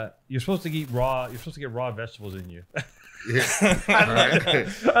 you're supposed to eat raw. You're supposed to get raw vegetables in you.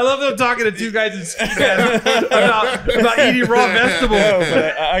 I love them talking to two guys in ski masks about eating raw vegetables. No,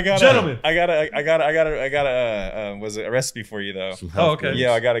 but I got Gentlemen. I got a was it a recipe for you though? Oh, okay.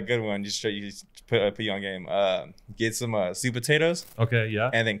 Yeah, I got a good one. You put you on game. Get some sweet potatoes Okay. Yeah.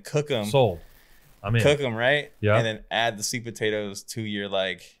 and then cook them. Sold. I'm in. Cook them right. Yeah. And then add the sweet potatoes to your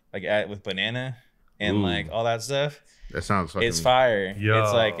like add with banana and like all that stuff. that sounds fucking. It's fire. Yo.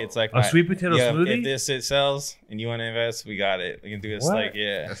 It's like A sweet potato smoothie? If this sells and you want to invest, we got it. We can do this What?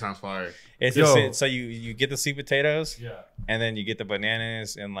 That sounds fire. It's Yo. just so you get the sweet potatoes Yeah. and then you get the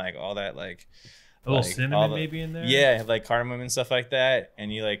bananas and like all that like A little like, cinnamon all the- maybe in there. yeah, like cardamom and stuff like that,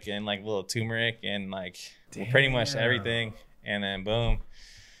 and you like and like little turmeric and like pretty much Damn. everything, and then boom,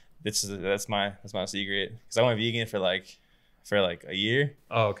 that's my secret because I went vegan for like a year,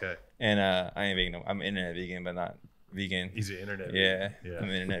 Oh, okay. and I ain't vegan. I'm internet vegan, but not vegan. He's an internet. Yeah, Yeah. I'm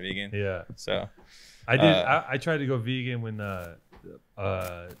internet vegan. Yeah. So I did. I tried to go vegan when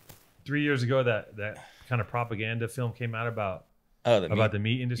 3 years ago that kind of propaganda film came out about the the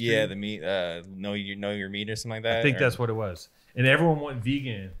meat industry. Yeah, the meat. Know your meat or something like that. I think or- that's what it was. And everyone went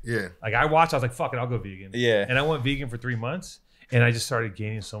vegan. Yeah. Like I watched, I was like, "Fuck it, I'll go vegan." Yeah. And I went vegan for 3 months, and I just started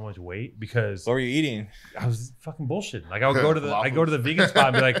gaining so much weight because What were you eating? I was fucking bullshitting. Like I would go to the vegan spot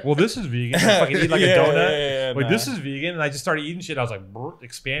and be like, "Well, this is vegan." And fucking eat like Yeah, a donut. yeah, Like nah. this is vegan, and I just started eating shit. I was like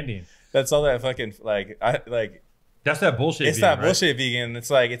expanding. That's all that fucking like I like. That's that bullshit. It's vegan, that bullshit vegan. It's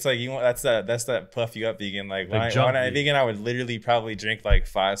like you want that's that puff you up vegan. Like when Like I junk vegan. vegan, I would literally probably drink like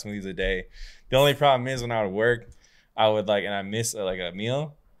 5 smoothies a day. The only problem is when I would work, I would like and I miss like a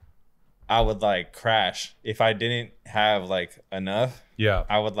meal, I would like crash if I didn't have like enough. Yeah.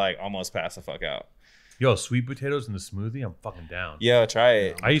 I would like almost pass the fuck out. Yo, sweet potatoes in the smoothie. I'm fucking down. Yeah, try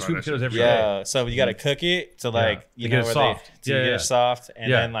it. I eat try sweet that potatoes shit. every day. Yeah, so you gotta cook it to like To you get know it where soft. to Yeah, get yeah. it soft,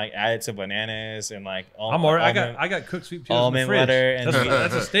 and Yeah. then like add it to bananas and like I'm already. I got cooked sweet potatoes in the almond fridge. butter and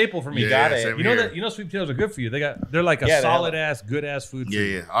That's a staple for me. Yeah, got it. same You know here. that sweet potatoes are good for you. They're like a Yeah, they have- solid ass, good ass food. Yeah,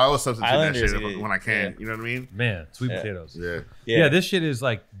 food. yeah. I always substitute that Islanders shit eat it. when I can. Yeah. You know what I mean? Man, sweet Yeah. potatoes. Yeah. Yeah, this shit is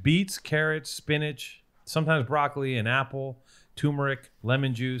like beets, carrots, spinach, sometimes broccoli, an apple, turmeric,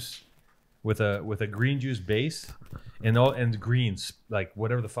 lemon juice, with a green juice base, and greens like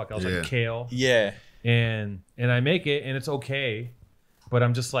whatever the fuck else, Yeah. like kale, Yeah. and I make it and it's okay, but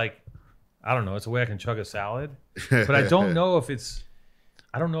I'm just like, I don't know. It's a way I can chug a salad, but I don't know if it's.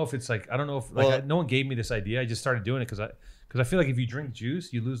 I don't know if Well- no one gave me this idea. I just started doing it because I feel like if you drink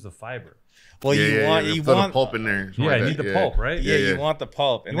juice, you lose the fiber. Well, you want Throw the pulp in there. Yeah, you need the pulp, right? Yeah, Yeah, you yeah. want the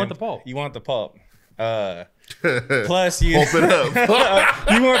pulp. And You want then the pulp. You want the pulp. Plus, you Pulp it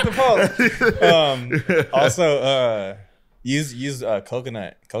up. you want the pulp. Also, use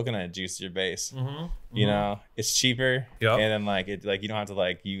coconut juice your base. You know, it's cheaper. Yep. And then like you don't have to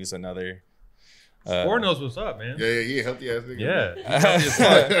like use another Spore knows what's up, man. Yeah, healthy ass nigga. Yeah.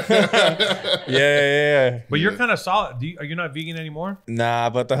 Yeah. But you're kind of solid. Are you not vegan anymore? Nah,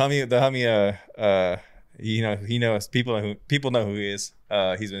 but the homie, he knows people know who he is.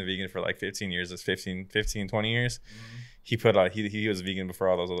 He's been vegan for like 15 years. It's 15, 20 years. Mm-hmm. He put out, he was vegan before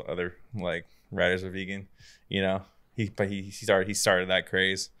all those other like riders were vegan. You know, he started that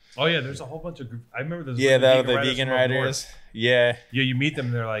craze. Oh yeah, there's a whole bunch of. I remember there's the vegan riders. Yeah, you meet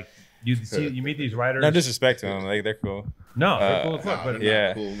them. They're like you meet these riders. No disrespect to them, like they're cool. No, they're cool as fuck. But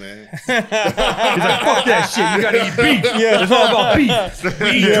yeah, cool, man. He's like, fuck that shit. You gotta eat beef. Yeah, it's all about beef. We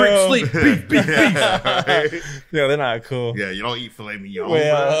eat, drink, sleep, beef. Yeah, they're not cool. Yeah, you don't eat filet mignon.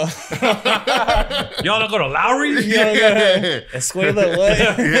 Well, y'all don't go to Lowry's. You don't go to Escuela. What?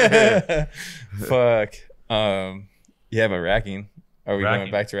 Yeah. Fuck. Yeah, but racking. Are we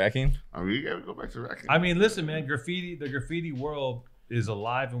going back to racking? We gotta go back to racking. I mean, listen, man. The graffiti world is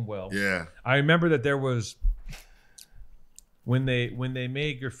alive and well. Yeah. I remember that there was when they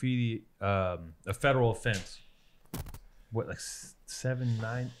made graffiti a federal offense. What, like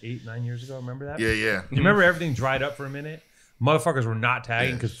 9 years ago? Remember that? Yeah. You remember everything dried up for a minute? Motherfuckers were not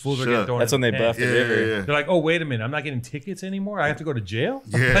tagging because fools were getting thrown. That's when they buffed the river. Yeah. They're like, oh, wait a minute, I'm not getting tickets anymore. I have to go to jail.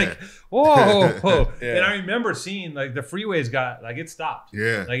 Yeah. Like, whoa. Yeah. And I remember seeing like the freeways got like it stopped.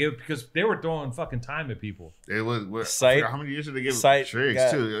 Yeah. Like because they were throwing fucking time at people. It was Site. how many years did they give Site tricks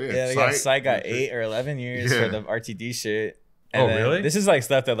too? Yeah, Site got 8 or 11 years for the RTD shit. And then, really? This is like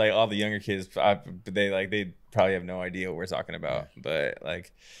stuff that like all the younger kids, they probably have no idea what we're talking about. But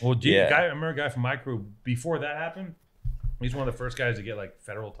like, well, I remember a guy from my crew before that happened. He's one of the first guys to get like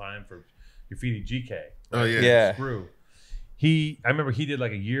federal time for graffiti. GK. Right? Oh yeah. Yeah. Screw. I remember he did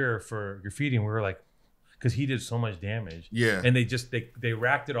like a year for graffiti, and we were like, because he did so much damage. Yeah. And they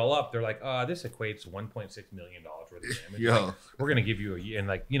racked it all up. They're like, this equates to $1.6 million worth of damage. Yo. Like, we're gonna give you a year, and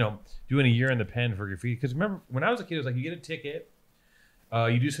like doing a year in the pen for graffiti. Because remember when I was a kid, it was like you get a ticket,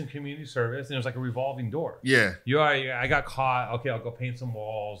 you do some community service, and it was like a revolving door. Yeah. I got caught. Okay, I'll go paint some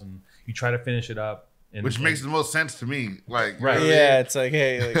walls, and you try to finish it up. Which makes the most sense to me. Like, right. Yeah, it's like,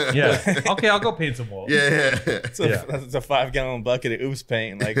 hey, like, yeah. Okay, I'll go paint some walls. Yeah. It's a 5-gallon bucket of oops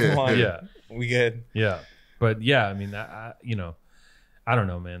paint. Like, come on. Yeah. We good. Yeah. But yeah, I mean, I don't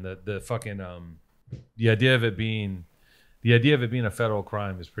know, man. The fucking the idea of it being a federal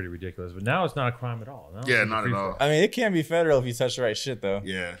crime is pretty ridiculous. But now it's not a crime at all. No? Yeah, not at all. I mean, it can be federal if you touch the right shit, though.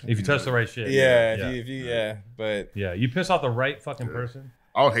 Yeah. If you touch the right shit. Yeah. If you but yeah, you piss off the right fucking person.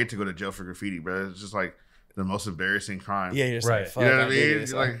 I would hate to go to jail for graffiti, bro. It's just like the most embarrassing crime. Yeah, you're just right. like, fuck, you know what I did mean?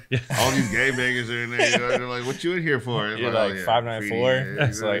 it. Like all these gangbangers are in there. You know, they're like, "What you in here for?" It's You're like 594.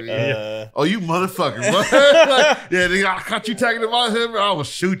 It's like, oh, you motherfucker! I caught you tagging in my head, bro. I will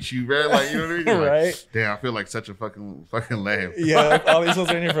shoot you, bro. Like, you know what I mean? Like, right? Damn, I feel like such a fucking lame. Yeah, all these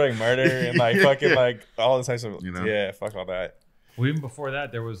fools are in here for like murder and like fucking like all the types of yeah, fuck all that. Well, even before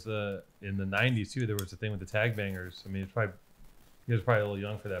that, there was in the 90s too. There was a thing with the tag bangers. I mean, he was probably a little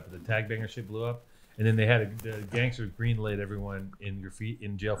young for that, but the tag banger shit blew up. And then they had the gangsters greenlit everyone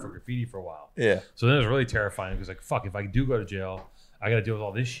in jail for graffiti for a while. Yeah. So then it was really terrifying because like, fuck, if I do go to jail, I got to deal with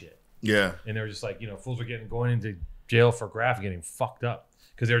all this shit. Yeah. And they were just like, fools were going into jail for graffiti, getting fucked up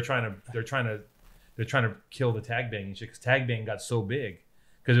because they're trying to kill the tag banging shit. Because tag bang got so big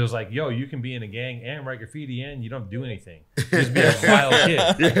because it was like, yo, you can be in a gang and write graffiti and you don't do anything. Just be a wild kid.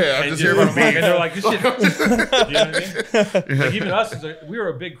 Yeah, I'm just here for and they're like, this shit. You know what I mean? Like even us, we were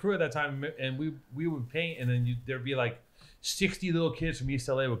a big crew at that time, and we would paint, and then there'd be like 60 little kids from East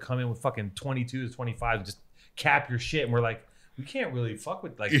LA would come in with fucking 22s, 25s, and just cap your shit, and we're like, we can't really fuck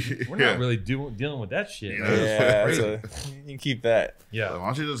with we're not really dealing with that shit. Yeah, you can keep that. Yeah, why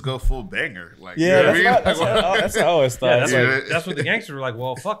don't you just go full banger? Like, yeah, that's what I always thought. That's what the gangsters were like.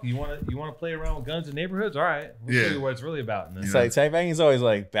 Well, fuck, you want to play around with guns in neighborhoods? All right, we'll show you what it's really about. And then, it's like tag banging's always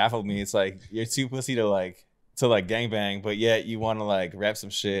like baffled me. It's like you're too pussy to gang bang, but yet you want to like rap some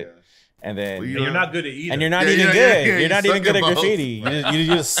shit. And then you're not good at either. And you're not even good. You're not even good at graffiti. You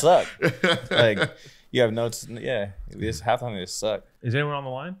just suck. Like you have notes. Yeah, this half the time just suck. Is anyone on the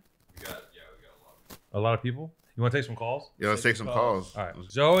line? We got a lot of people. You want to take some calls? Yeah, let's take some calls. All right,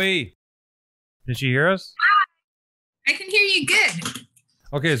 Zoe. Did she hear us? I can hear you good.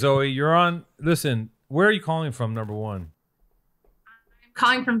 Okay, Zoe, you're on. Listen, where are you calling from? Number one. I'm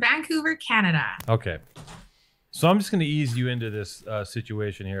calling from Vancouver, Canada. Okay. So I'm just going to ease you into this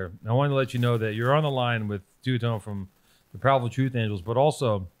situation here. I want to let you know that you're on the line with Two-Tone from the Proudful Truth Angels, but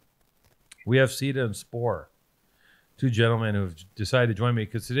also we have Sita and Spore, two gentlemen who have decided to join me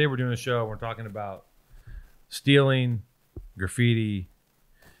because today we're doing a show. We're talking about stealing, graffiti,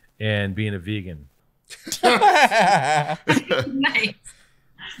 and being a vegan. Nice.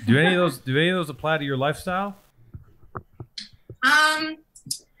 Do any of those apply to your lifestyle?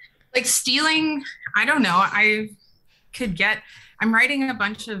 Like stealing, I don't know. I'm writing a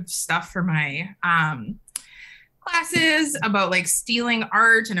bunch of stuff for my classes about like stealing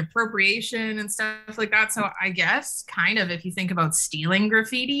art and appropriation and stuff like that. So I guess kind of if you think about stealing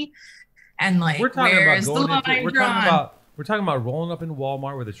graffiti and like We're talking where's about the line drawn? We're talking about rolling up in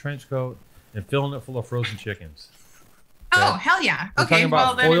Walmart with a trench coat and filling it full of frozen chickens. Oh, hell yeah. We're Okay, talking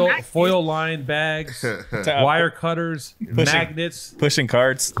well about then in that case- foil lined bags, wire cutters, magnets, Pushing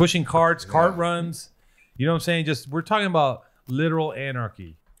carts. cart runs. You know what I'm saying? Just we're talking about literal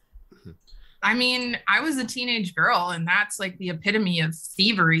anarchy. I mean, I was a teenage girl and that's like the epitome of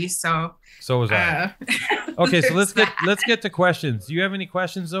thievery. So was I. Okay, so let's get to questions. Do you have any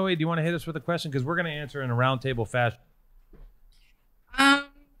questions, Zoe? Do you want to hit us with a question? Because we're going to answer in a roundtable fashion.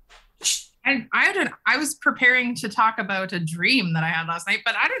 I was preparing to talk about a dream that I had last night,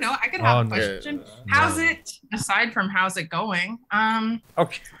 but I don't know. I could have a question. How's it, aside from how's it going?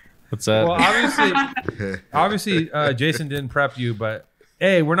 Okay. What's that? Well, obviously, Jason didn't prep you, but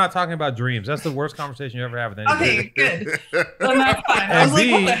A, we're not talking about dreams. That's the worst conversation you ever have with anybody. Okay, good. Well, that's fine. I And was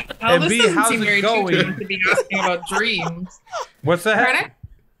B, like, what the hell? and This B, doesn't how's seem it very going? two-tone to be asking about dreams. What's that? Pardon?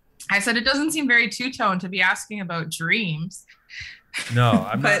 I said it doesn't seem very two-tone to be asking about dreams. No,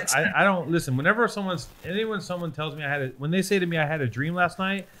 I'm But- not. I don't listen. Whenever someone tells me when they say to me I had a dream last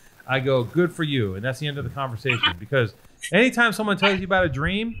night, I go, good for you. And that's the end of the conversation. Because anytime someone tells you about a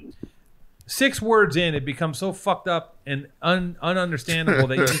dream, 6 words in, it becomes so fucked up and ununderstandable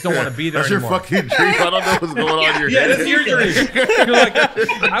that you just don't want to be there That's anymore. your fucking dream. I don't know what's going on in your Yeah, head. that's your dream. You're like,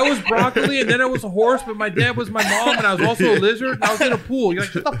 I was broccoli and then I was a horse, but my dad was my mom and I was also a lizard and I was in a pool. You're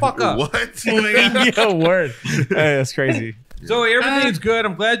like, shut the fuck up. What? Oh my God. Yo, word. Hey, that's crazy. Zoe, everything's good.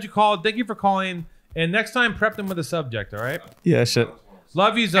 I'm glad you called. Thank you for calling. And next time, prep them with a subject, all right? Yeah, shit.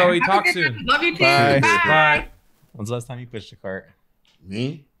 Love you, Zoe. Have a Talk good soon. one. Love you too. Bye. Bye. Bye. When's the last time you pushed a cart?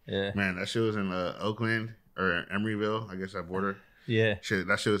 Me? Yeah. Man, that shit was in Oakland or Emeryville, I guess that border. Yeah. Shit,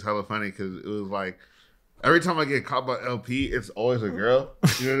 that shit was hella funny because it was like every time I get caught by LP, it's always a girl.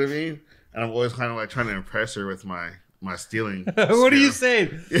 You know what I mean? And I'm always kind of like trying to impress her with my stealing. What are you skills.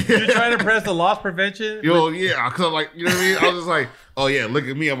 saying? You're trying to press the loss prevention? Yo, yeah, because I'm like, you know what I mean? I was just like, oh yeah, look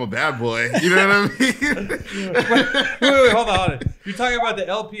at me, I'm a bad boy. You know what I mean? Wait, hold on. You're talking about the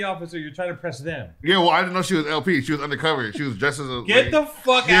LP officer. You're trying to press them. Yeah, well, I didn't know she was LP. She was undercover. She was dressed as a Get the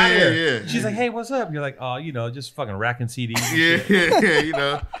fuck out of here. Yeah. She's like, hey, what's up? You're like, oh, just fucking racking CDs. Yeah, you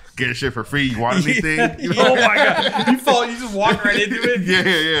know, getting shit for free. You want anything? You know? Oh my God. You just walk right into it?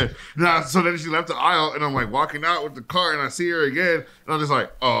 Yeah. Nah, so then she left the aisle, and I'm like walking out with the car, and I see her again, and I'm just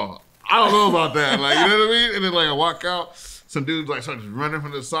like, oh, I don't know about that. Like, you know what I mean? And then like I walk out, some dudes like starts running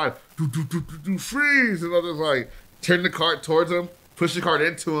from the side, freeze, and I'm just like turn the cart towards him, push the cart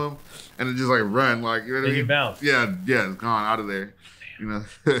into him, and then just like run, like you know what I And mean? you bounce. Yeah, it's gone out of there. You know.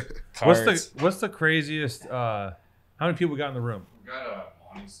 What's the craziest? How many people got in the room? We got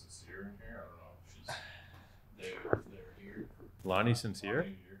Lonnie Sincere in here. I don't know if they're here. Lonnie Sincere?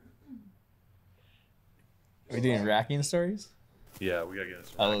 Are we doing racking stories? Yeah, we gotta get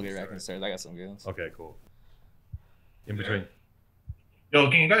this. I will get racking stories. I got some good ones. Okay, cool. In between. Yo,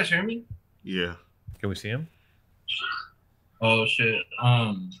 can you guys hear me? Yeah. Can we see him? Oh shit.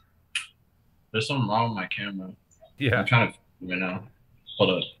 There's something wrong with my camera. Yeah. I'm trying to figure it out. Hold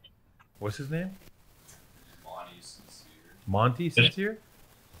up. What's his name? Monty Sincere. Monty Sincere?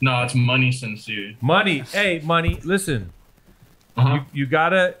 No, it's Money Sincere. Money. Hey, Money. Listen. Uh-huh. You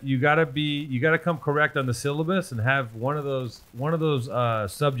gotta come correct on the syllabus and have one of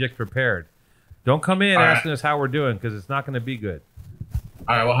those subjects prepared. Don't come in All right. asking us how we're doing because it's not going to be good.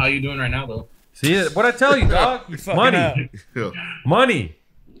 All right. Well, how you doing right now, though? See what I tell you, dog? Money, money.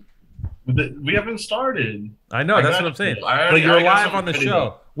 We haven't started. I know. I That's got what I'm saying. you. I already- But you're I got live on the something show.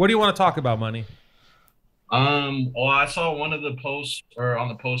 ready, What do you want to talk about, Money? Well, I saw one of the posts, or on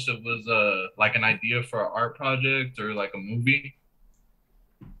the post, it was like an idea for an art project or like a movie.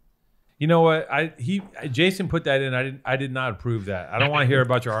 You know what? Jason put that in. I did not approve that. I don't want to hear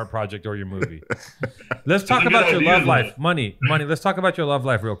about your art project or your movie. Let's talk It's a about good your idea, love life. Money. Let's talk about your love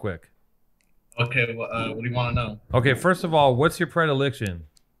life real quick. Okay. What do you want to know? Okay, first of all, what's your predilection?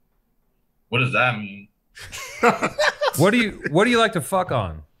 What does that mean? What do you like to fuck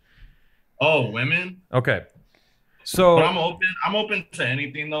on? Oh, women. Okay. So But I'm open to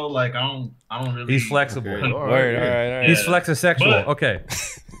anything though. Like I don't really. he's flexible. Okay. Word. All right. He's flexosexual. But- Okay.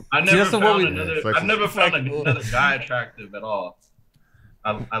 I've See, never that's the what found we- I've never found another guy attractive at all.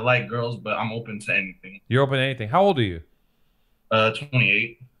 I like girls, but I'm open to anything. You're open to anything. How old are you?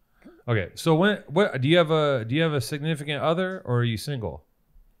 28. Okay. So what do you have a significant other or are you single?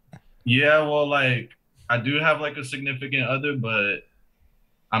 Yeah, well, like I do have like a significant other, but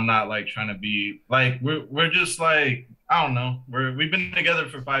I'm not like trying to be like we're just like I don't know. We've been together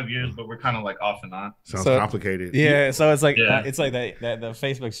for 5 years, but we're kind of like off and on. Sounds complicated. Yeah, so it's like Yeah. it's like that the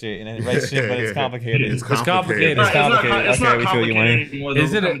Facebook shit and then relationship, but it's complicated. It's It's complicated. It's complicated. It's Okay, not we feel you, complicated Wayne. anymore.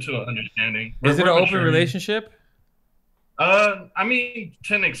 Is We're it a- coming to an understanding? Is it We're an open maturing. relationship? I mean,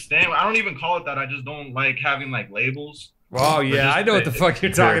 to an extent, I don't even call it that. I just don't like having like labels. Oh yeah, I know what the fuck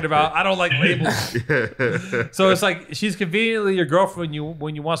you're talking about. I don't like labels. So it's like she's conveniently your girlfriend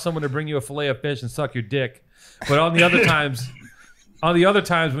when you want someone to bring you a fillet of fish and suck your dick, but on the other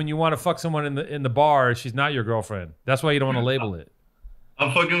times when you want to fuck someone in the bar, she's not your girlfriend. That's why you don't want to label it.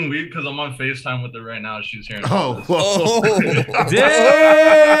 I'm fucking weak because I'm on FaceTime with her right now. She's hearing. Oh, whoa.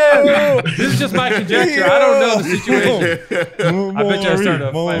 Damn! This is just my conjecture. I don't know the situation. I bet you I started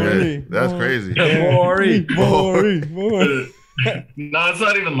a fight. Yeah, that's crazy. Maury. No, it's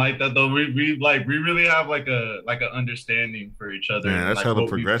not even like that though. We really have like a understanding for each other. Man, and, that's like, hella what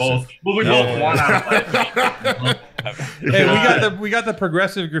progressive. we both want out of life. Hey, we got the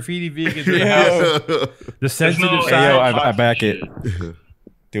progressive graffiti vegans in the house. The sensitive no- side. Hey, yo, toxic I back it. shit.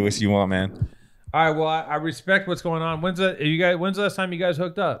 Do what you want, man. All right. Well, I respect what's going on. When's the last time you guys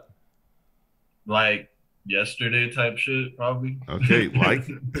hooked up? Like yesterday type shit, probably. Okay, like,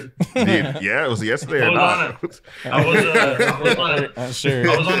 yeah, it was yesterday or not? I was Sure.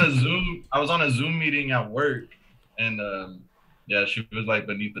 I was on a Zoom meeting at work, and yeah, she was like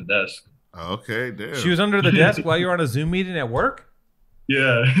beneath the desk. Okay, damn. She was under the desk while you were on a Zoom meeting at work?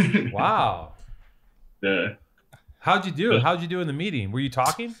 Yeah. Wow. Yeah. How'd you do? How'd you do in the meeting? Were you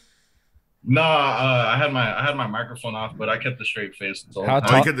talking? No, I had my microphone off, but I kept a straight face. So How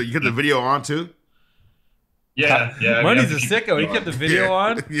Oh, you get the video on too? yeah. Money's we a have to keep sicko. it He on. kept the video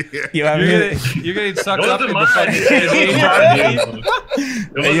on. Yeah. You're getting sucked It up in wasn't the mine.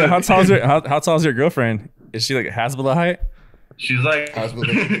 fucking Hey, yo, how tall's your girlfriend? Is she like Hasbullah height? She's like, no,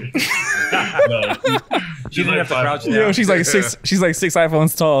 She didn't have to crouch down. Yo, she's like 6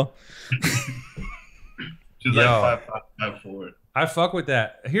 iPhones tall. She's Yo. like 5'4". I fuck with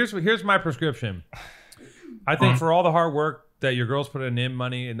that. Here's my prescription. I think for all the hard work that your girl's putting in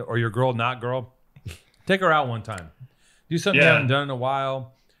money or your girl not girl, take her out one time. Do something you Yeah. haven't done in a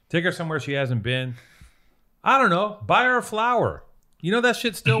while. Take her somewhere she hasn't been. I don't know. Buy her a flower. You know that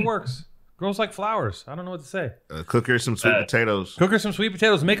shit still works. Girls like flowers. I don't know what to say. Cook her some sweet potatoes. Cook her some sweet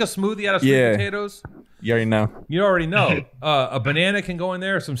potatoes. Make a smoothie out of sweet Yeah. potatoes. You already know. You already know. A banana can go in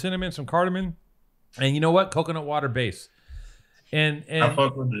there, some cinnamon, some cardamom, and you know what? Coconut water base. I And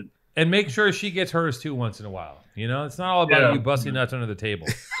fuck with it. and make sure she gets hers too once in a while. You know, it's not all about Yeah. you busting nuts under the table.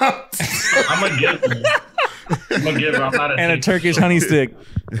 I'm a giver. I'm a giver. I'm not a And a taker. Turkish honey stick.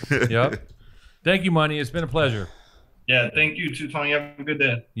 Yep. Thank you, Money. It's been a pleasure. Yeah, thank you too, Tony. Have a good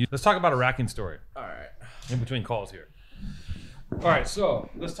day. Let's talk about a racking story. All right. In between calls here. All right, so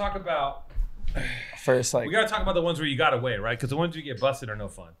let's talk about. First, like We gotta talk about the ones where you got away, right? Because the ones you get busted are no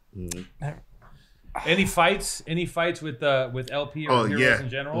fun. Any fights? Any fights with LP or Oh, heroes yeah. in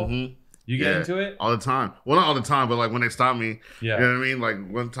general? Mhm. You get Yeah. into it? All the time. Well, not all the time, but like when they stop me, Yeah. you know what I mean? Like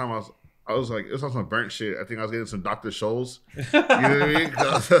one time I was like, it was on some burnt shit. I think I was getting some Dr. Scholl's. You know what I mean?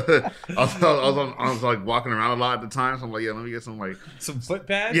 'Cause I was like walking around a lot at the time. So I'm like, yeah, let me get some like Some foot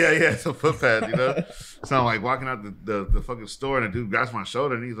pads? yeah, some foot pads, you know? So I'm like walking out the fucking store and the dude grabs my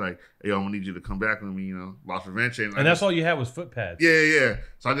shoulder and he's like, hey, yo, I'm gonna need you to come back with me, you know, loss prevention. And that's all you had was foot pads. Yeah.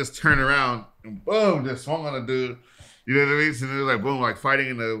 So I just turned around and boom, just swung on the dude. You know what I mean? So it was like boom, like fighting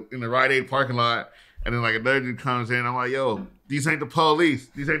in the Rite Aid parking lot. And then like another dude comes in. I'm like, yo, these ain't the police.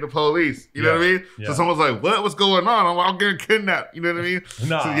 These ain't the police. You know what I mean? Yeah. So someone's like, what? What's going on? I'm like, I'm getting kidnapped. You know what I mean?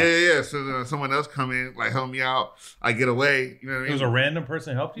 Nah. So yeah. So then someone else come in, like help me out. I get away. You know what I mean? It was a random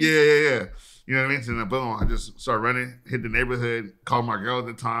person helped you? Yeah. You know what I mean? So then boom, I just start running, hit the neighborhood, called my girl at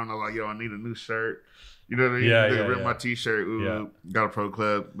the time. I'm like, yo, I need a new shirt. You know what I mean? Yeah, They yeah, ripped yeah. my t-shirt. Ooh, Yeah. got a pro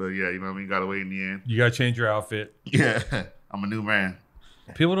club. But yeah, you know what I mean? Got away in the end. You gotta change your outfit. Yeah. I'm a new man.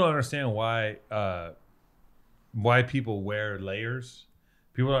 People don't understand why people wear layers.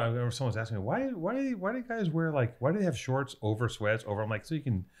 People, I remember someone's asking me, why do guys wear why do they have shorts over sweats over? I'm like, so you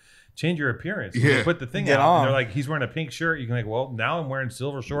can change your appearance. When you Yeah. put the thing Get out, and on. they're like, he's wearing a pink shirt. You can like, well, now I'm wearing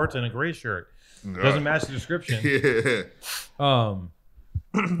silver shorts and a gray shirt. Doesn't match the description. Yeah.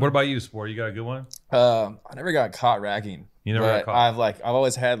 What about you, Sport? You got a good one? I never got caught racking. You never got but caught. I've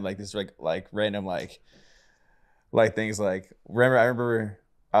always had like this like random like things like I remember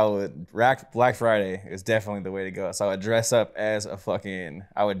I would rack Black Friday is definitely the way to go. So I would dress up as a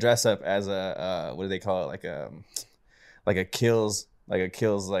what do they call it, like a kills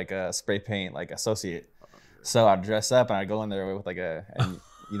like a spray paint like associate. So I'd dress up and I'd go in there with like a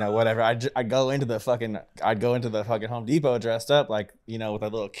you know, whatever. I'd go into the fucking Home Depot dressed up like, you know, with a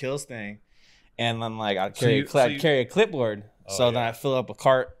little kills thing, and then like I'd carry a clipboard. Then I fill up a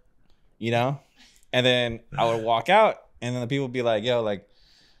cart, you know, and then I would walk out, and then the people would be like, yo, like,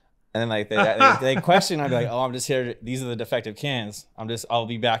 and then like they question. I'd be like, oh, I'm just here. These are the defective cans. I'll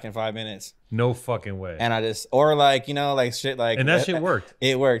be back in 5 minutes. No fucking way. And I just, or like, you know, like shit, like, and that shit worked.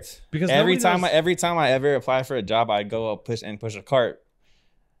 It worked because every time I ever apply for a job, I'd go up push a cart.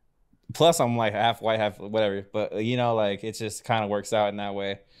 Plus, I'm like half white, half whatever. But you know, like it just kind of works out in that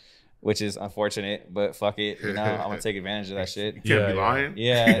way, which is unfortunate. But fuck it, you know, I'm gonna take advantage of that shit. You can't be lying.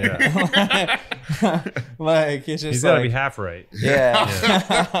 Yeah. Like it's just he's gotta be half right. Yeah.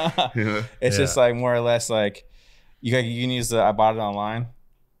 It's just like more or less like you can use I bought it online.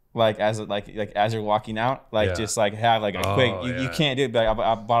 Like as you're walking out, like just like have like a quick. You can't do it. Like I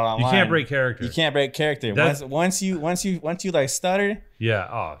bought it online. You can't break character. You can't break character. Once you like stutter. Yeah.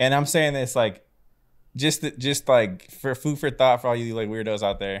 Oh. And I'm saying this like, just like for food for thought for all you like weirdos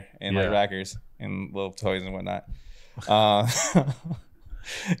out there and like rackers and little toys and whatnot.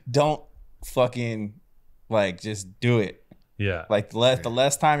 Don't fucking like just do it. Yeah. Like the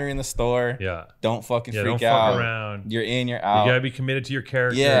less time you're in the store. Yeah. Don't fucking freak don't out. Fuck around. You're in, you're out. You gotta be committed to your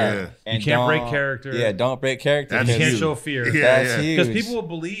character. Yeah. And you can't break character. Yeah. Don't break character. You can't show fear. Yeah. That's huge. Because people will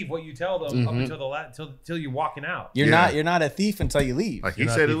believe what you tell them up until you're walking out. You're not a thief until you leave. Like he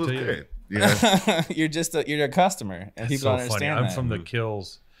said, it was good. Yeah. you're a customer, and people don't understand I'm that. from the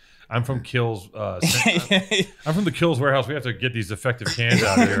Kills. I'm from Kills. I'm from the Kills warehouse. We have to get these defective cans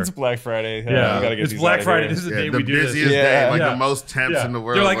out of here. It's Black Friday. Yeah, we gotta get it's these Black out Friday. Here. This is the day we do this. Busiest day, like the most temps in the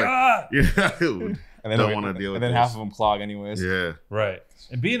world. You're like, dude, and then don't want to deal with. And then half of them clog anyways. Yeah, right.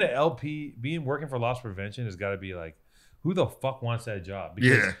 And being an LP, working for loss prevention has got to be like, who the fuck wants that job?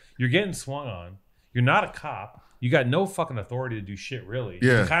 Because you're getting swung on. You're not a cop. You got no fucking authority to do shit, really.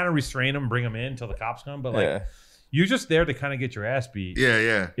 Yeah. You kind of restrain them, bring them in until the cops come, but like. You're just there to kind of get your ass beat.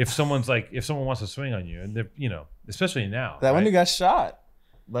 Yeah. If someone wants to swing on you, and you know, especially now. That one who got shot,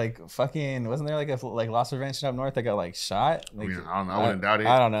 like fucking, wasn't there like a loss prevention up north that got like shot? Like, I don't know. I wouldn't doubt it.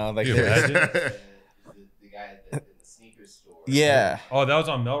 I don't know. Like the guy at the sneaker store. Yeah. Oh, that was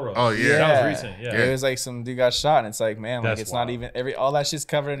on Melrose. Oh yeah. That was recent. Yeah. It was like some dude got shot, and it's like, man, like That's it's wild. not even all that shit's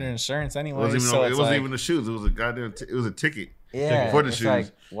covered under insurance anyway. It wasn't even the shoes. It was a goddamn. It was a ticket. Yeah. For the it's shoes. like,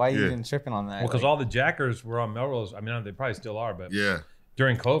 why are you even tripping on that? Well, because all the jackers were on Melrose. I mean, they probably still are, but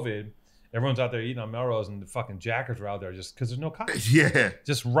during COVID, everyone's out there eating on Melrose, and the fucking jackers were out there just because there's no cops. Yeah.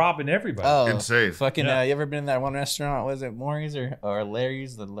 Just robbing everybody. Oh, insane. Fucking, you ever been in that one restaurant? Was it Maury's or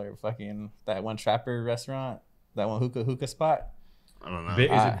Larry's? Fucking that one trapper restaurant, that one hookah spot. I don't know. Is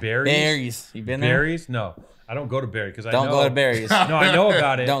it Barry's? Barry's. You been there? Barry's? No, I don't go to Barry's because I don't go to Barry's. No, I know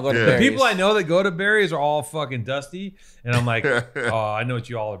about it. Don't go to The Barry's. people I know that go to Barry's are all fucking dusty, and I'm like, oh, I know what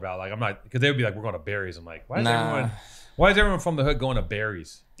you all are about. Like, I'm not, because they would be like, we're going to Barry's. I'm like, why is everyone from the hood going to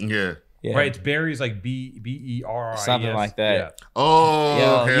Barry's? Yeah. Right, it's Barry's like BERRIS. Something like that. Yeah.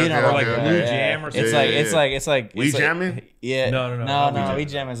 Oh, okay, or like Blue Jam or something. It's like We jamming? Yeah. No. We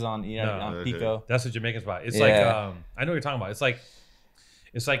jam is on on Pico. That's a Jamaican spot. It's like I know what you're talking about.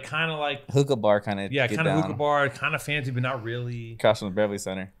 It's like kind of like hookah bar kind of. Yeah, kind of hookah bar, kind of fancy, but not really. Across from the Beverly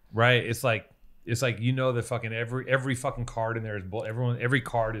Center. Right. It's like the fucking every fucking card in there is every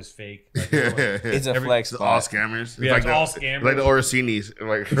card is fake. Like, it's a flex spot. All scammers. Yeah, it's like all scammers. Like the Orsini's.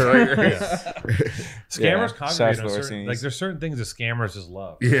 Scammers congregate on certain, like there's certain things that scammers just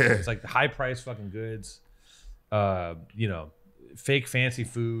love. Yeah. It's like the high price fucking goods, fake fancy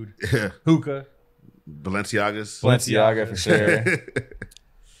food, hookah, Balenciaga for sure.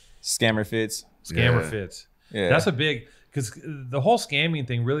 Scammer fits. Fits. Yeah. That's a big, because the whole scamming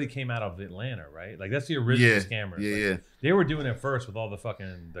thing really came out of Atlanta, right? Like that's the original scammers. Yeah, They were doing it first with all the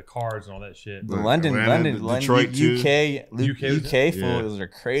fucking the cards and all that shit. London, Detroit, UK fools are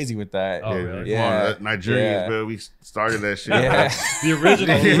crazy with that. Oh, really? Yeah, Nigerians, bro. We started that shit. Yeah. The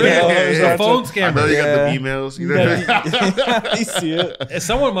original the phone scammer. I know you got the emails. You know? You see it. And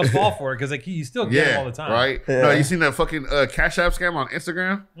someone must fall for it because like you still get them all the time, right? Yeah. No, you seen that fucking Cash App scam on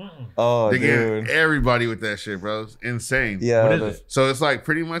Instagram? Oh, they dude. get everybody with that shit, bro. It's insane. Yeah. What is it? So it's like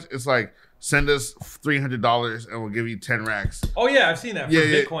pretty much it's like send us $300 and we'll give you 10 racks. Oh yeah, I've seen that for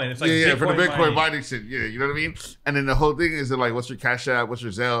Bitcoin. It's like Bitcoin for the Bitcoin mining. mining shit. Yeah, you know what I mean? And then the whole thing is that like, what's your Cash App? What's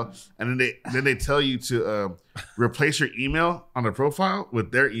your Zelle? And then they tell you to replace your email on the profile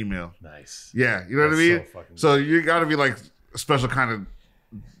with their email. Nice. Yeah, you know what I mean? So you got to be like a special kind of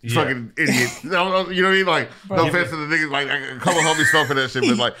fucking idiot. You know what I mean? Like, no offense to the niggas. Like, a couple homies fell for that shit,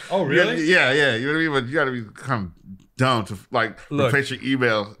 but like, oh really? Yeah. You know what I mean? But you got to be kind of dumb to like Look, replace your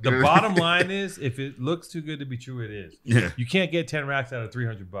email. The bottom line is, if it looks too good to be true, it is. Yeah. You can't get 10 racks out of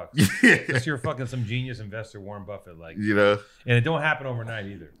 $300. Unless you're fucking some genius investor, Warren Buffett, like, you know. And it don't happen overnight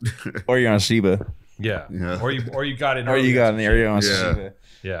either. Or you're on Shiba. Yeah. Yeah. Or you got it. Or you got in the area on Yeah. Shiba.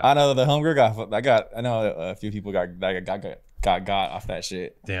 Yeah. I know the homegirl got. I know a few people got off that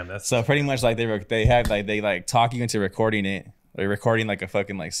shit. Damn, that's So pretty much like they talk you into recording it. They're recording like a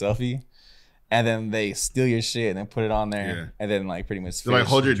fucking like selfie. And then they steal your shit and then put it on there, Yeah. and then like pretty much They like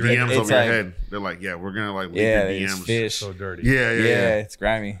hold your DMs It's over your like- head. They're like, yeah, we're gonna like leak Yeah, your it's DMs. fish. so dirty. Yeah, yeah, Yeah, yeah. it's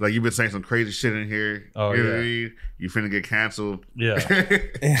grimy. Like you've been saying some crazy shit in here. Oh, you know yeah. what I mean? You finna get canceled. Yeah.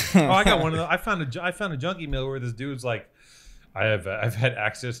 Oh, I got one of those. I found a junk email where this dude's like, I've had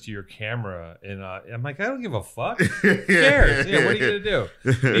access to your camera, and I'm like, I don't give a fuck. Who cares? Yeah, what are you gonna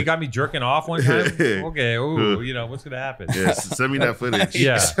do? He got me jerking off one time. Okay, ooh, you know what's gonna happen? Yeah, send me that footage.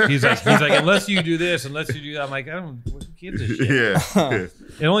 Yeah, he's like, unless you do this, unless you do that. I'm like, I don't. Who gives a shit? Yeah.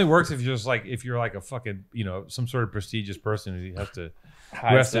 It only works if you're just like, if you're like a fucking, you know, some sort of prestigious person who has to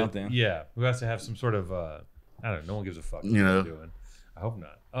Hide something. who has to have some sort of I don't know. No one gives a fuck. You know. what they're doing. I hope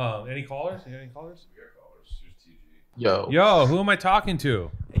not. Any callers? You got any callers? Yo, Yo, who am I talking to?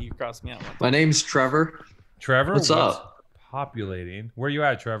 Hey, you crossed me out. my name's Trevor. Trevor? What's up? Populating. Where you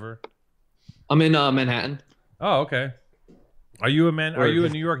at, Trevor? I'm in Manhattan. Oh, okay. Are you a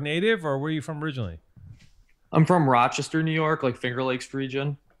New York native, or where are you from originally? I'm from Rochester, New York, like Finger Lakes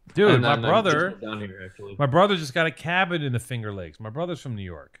region. Dude, And my then I brother just moved down here actually. my brother just got a cabin in the Finger Lakes. My brother's from New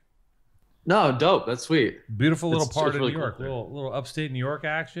York. No, dope. That's sweet. Beautiful little It's part of really New York. cool. Little upstate New York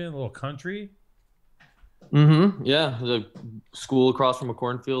action, a little country. Mm-hmm. Yeah, the school across from a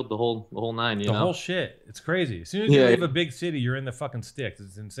cornfield, the whole nine. You The know. whole shit. It's crazy. As soon as you Yeah. leave a big city, you're in the fucking sticks.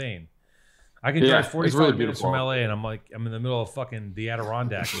 It's insane. I can Yeah, drive it's 45 really minutes from beautiful. LA, and I'm in the middle of fucking the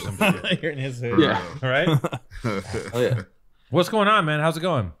Adirondacks or some shit. You're in his hood. Yeah. All right. Oh yeah. What's going on, man? How's it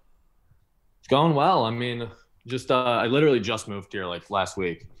going? It's going well. I mean, just I literally just moved here like last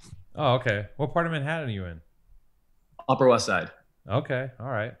week. Oh, okay. What part of Manhattan are you in? Upper West Side. Okay, all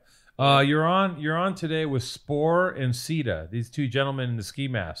right. You're on today with SPOR and CETA, these two gentlemen in the ski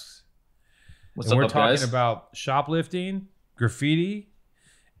masks. What's And we're up, talking guys? about shoplifting, graffiti,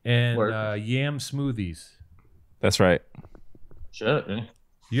 and Word. yam smoothies. That's right. Shit. Man.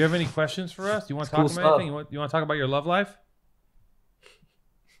 Do you have any questions for us? Do you want to Cool talk about stuff. anything? You want to talk about your love life?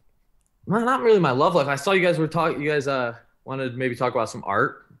 Well, not really my love life. I saw you guys were talking. You guys wanted to maybe talk about some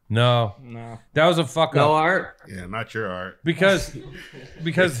art. No, that was a fuck No up. art. Yeah, not your art. Because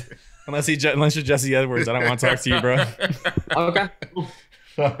Unless you're Jesse Edwards, I don't want to talk to you, bro. Okay.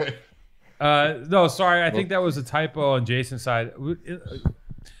 Sorry. no, sorry. I think that was a typo on Jason's side.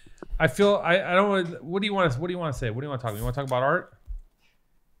 I feel I don't want. What do you want to say? What do you want to talk about? You want to talk about art?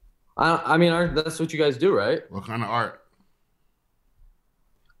 I mean, art. That's what you guys do, right? What kind of art?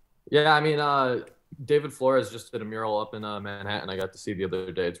 Yeah, I mean, David Flores just did a mural up in Manhattan. I got to see the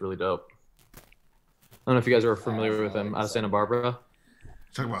other day. It's really dope. I don't know if you guys are familiar with him out of Santa Barbara.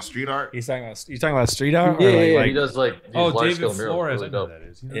 Talking about street art? You talking about street art? Yeah, or yeah, he does like these large David scale murals. Flores. Really I know dope. who that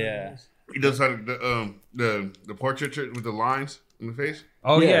is. You know who Yeah. that is? He does like the portrait with the lines in the face.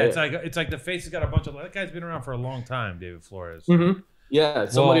 Oh yeah, Yeah, it's like the face has got a bunch of. That guy's been around for a long time, David Flores. Mm-hmm. Yeah,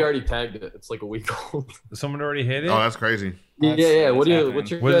 somebody Well- already tagged it. It's like a week old. Someone already hit it. Oh, that's crazy. Yeah. That's What's happening.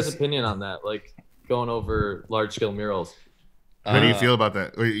 your What guys' is- opinion on that? Like going over large scale murals. How do you feel about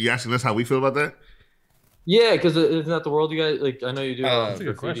that? Wait, you asking us how we feel about that? Yeah, because isn't that the world you guys like? I know you do. That's a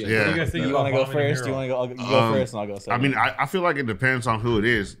good graffiti question. and Yeah. What do you guys think You about want to go bombing a first? You mural? want to go first, and I'll go second. I mean, I feel like it depends on who it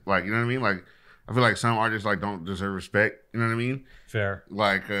is. Like, you know what I mean? Like, I feel like some artists like don't deserve respect. You know what I mean? Fair.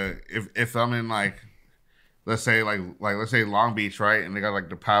 Like, if I'm in like, let's say let's say Long Beach, right? And they got like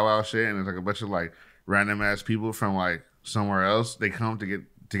the powwow shit, and there's like a bunch of like random ass people from like somewhere else. They come to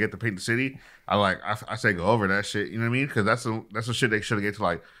get to paint the city. I say go over that shit. You know what I mean? Because that's the shit they should get to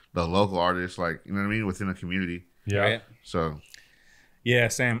like the local artists, like, you know what I mean, within the community. Yeah. Right? So Yeah,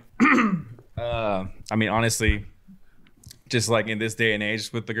 Sam. I mean, honestly, just like in this day and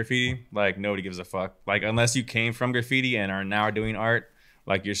age with the graffiti, like nobody gives a fuck. Like unless you came from graffiti and are now doing art,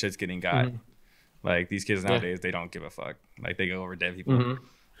 like your shit's getting got. Mhm. Like these kids nowadays, they don't give a fuck. Like they go over dead people. Mhm.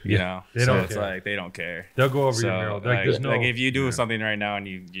 You know, They so don't it's care. like they don't care. They'll go over So, your mural. Like, like, there's no. like if you do something right now and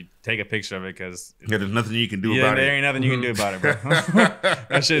you take a picture of it because yeah, there's nothing you can do yeah, about there it. ain't nothing you can do about it, bro.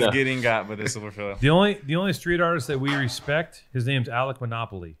 That shit's Yeah. getting got, but it's super filler. the only street artist that we respect, his name's Alec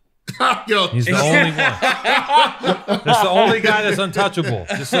Monopoly. Yo, He's the only one. That's the only guy that's untouchable.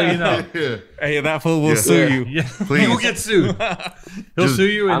 Just so you know. yeah. Hey, that fool will Yeah. sue you. Yeah, Please. you'll get sued. He'll Just- sue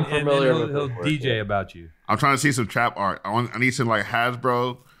you and, I'm familiar he'll with his work, DJ yeah. about you. I'm trying to see some trap art. I need some like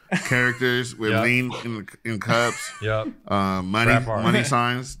Hasbro characters with lean in cups. Yep. Money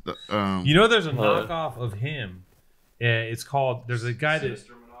signs. You know, there's a knockoff of him. It's called. There's a guy that.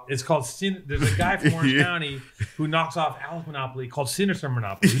 It's called There's a guy from Orange County who knocks off Alice Monopoly called Sinister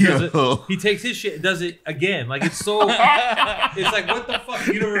Monopoly. He takes his shit and does it again. Like it's so. It's like what the fuck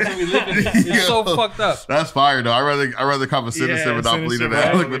universe are we living in? It's so fucked up. That's fire though. I rather cop a Sinister Monopoly than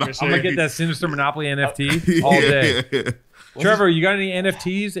that. I'm gonna get that Sinister Monopoly NFT all day. Trevor, you got any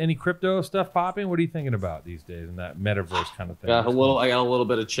NFTs, any crypto stuff popping? What are you thinking about these days in that metaverse kind of thing? I got a little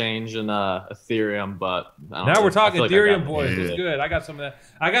bit of change in Ethereum, but now we're talking Ethereum, boys. It's good. I got some of that.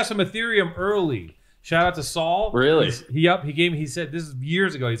 I got some Ethereum early. Shout out to Saul. Really? He said this is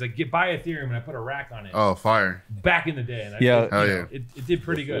years ago. He's like, buy Ethereum, and I put a rack on it. Oh, fire! Back in the day, and it did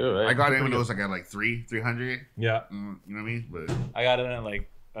pretty good. I got it when it was like at like 300. Yeah. You know what I mean? But I got it at like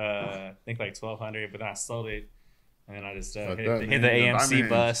I think like 1200, but then I sold it. And then I just hit the AMC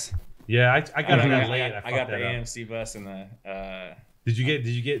bus. Yeah, I got it late. I got the AMC bus and the.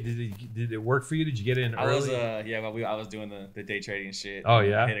 Did it work for you? Did you get it in early? I was doing the day trading shit. Oh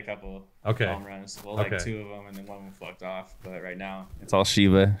yeah. I hit a couple home runs. Well, like 2 of them, and then one of them fucked off. But right now it's all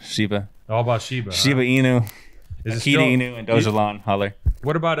Shiba. All about Shiba. Shiba Inu. Akita Inu and Dojalon. Holler.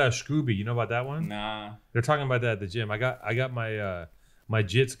 What about Scooby? You know about that one? Nah. They're talking about that at the gym. I got my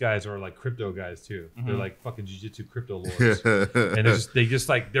jits guys are like crypto guys too. They're like fucking jiu-jitsu crypto lords. And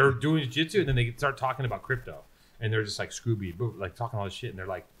they're doing jiu-jitsu and then they start talking about crypto. And they're just like Scooby, like talking all this shit,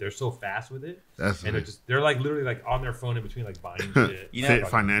 and they're so fast with it. They're like literally like on their phone in between like buying shit. You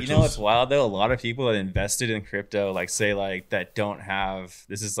know what's wild though? A lot of people that invested in crypto, like say like that don't have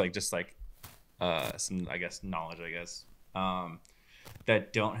this is like just like some knowledge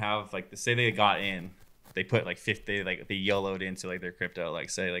that don't have like say they got in. They put like 50, like they YOLO'd into like their crypto, like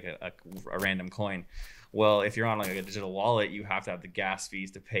say like a random coin. Well, if you're on like a digital wallet, you have to have the gas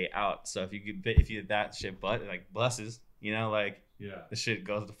fees to pay out. So if you that shit buses, you know, like the shit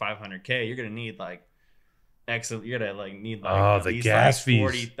goes to 500K, you're gonna need like you're gonna like need like at the least gas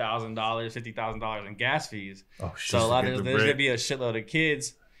fees, $40,000, $50,000 in gas fees. Oh shit! So there's gonna be a shitload of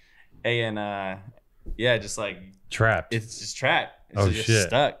kids, and just like trapped. It's just trapped. It's just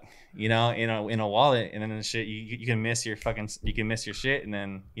stuck. You know, in a wallet, and then the shit you can miss your shit, and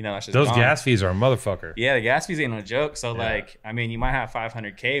then that's just those gone. Gas fees are a motherfucker. Yeah, the gas fees ain't no joke. So like, I mean, you might have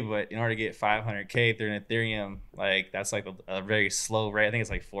 500K, but in order to get 500K through an Ethereum, like that's like a very slow rate. I think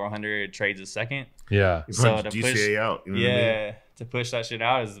it's like 400 trades a second. Yeah. So to push out. You know what I mean? To push that shit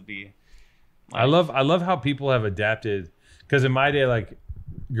out is to be. Like, I love how people have adapted, because in my day, like,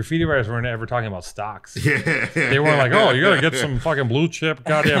 graffiti writers weren't ever talking about stocks. They weren't like, oh, you gotta get some fucking blue chip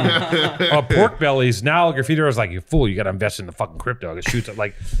goddamn pork bellies. Now graffiti writers like, you fool, you gotta invest in the fucking crypto. It shoots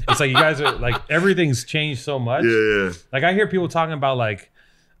like, it's like you guys are like, everything's changed so much. Yeah. Like I hear people talking about like,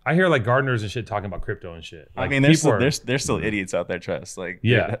 I hear like gardeners and shit talking about crypto and shit. Like, I mean, there's still idiots out there, trust. Like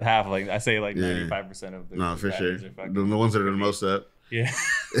half, like I say, like 95% of the no, for sure. The ones that are the most up. Yeah.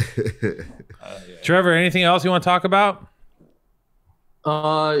 Trevor, anything else you want to talk about?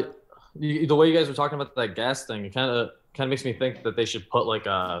 The way you guys were talking about that gas thing, it kind of makes me think that they should put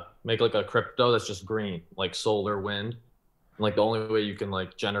make like a crypto that's just green, like solar, wind. And like the only way you can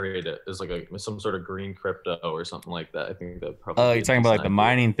like generate it is like some sort of green crypto or something like that. I think that probably. Oh, you're talking about like the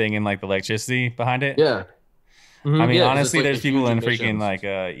mining thing and like the electricity behind it? Yeah. I mean, honestly, there's people in freaking like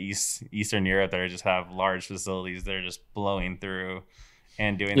Eastern Europe that just have large facilities that are just blowing through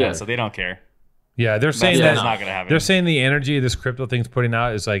and doing that, so they don't care. Yeah, they're saying that's not gonna happen. They're saying the energy this crypto thing's putting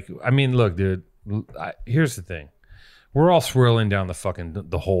out is like, I mean, look, dude. Here's the thing: we're all swirling down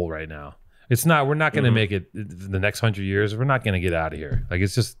the hole right now. We're not gonna make it the next 100 years. We're not gonna get out of here. Like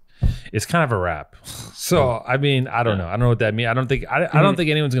it's kind of a wrap. So I mean, I don't know. I don't know what that means. I don't think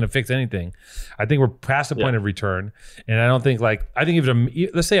anyone's gonna fix anything. I think we're past the point of return, and I don't think I think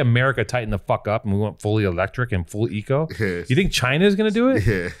if let's say America tightened the fuck up and we went fully electric and full eco, you think China is gonna do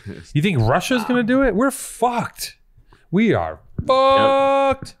it? You think Russia's gonna do it? We're fucked. We are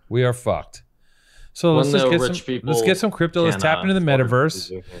fucked. We are fucked. So let's get some crypto. Let's tap into the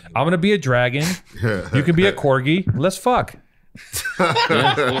metaverse. I'm gonna be a dragon. You can be a corgi. Let's fuck.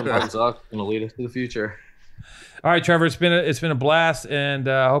 Gonna lead us to the future. All right, Trevor, it's been a blast, and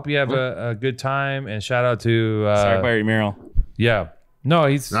I hope you have a good time. And shout out to sorry about your mural. Yeah, no,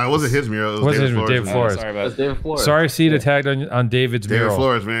 it wasn't his mural. It was David Flores. Sorry about David Flores. Sorry, see the tag on David's mural. David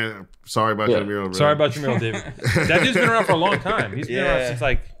Flores, man. Sorry about your mural, bro. Sorry about your mural, David. That dude's been around for a long time. He's been around since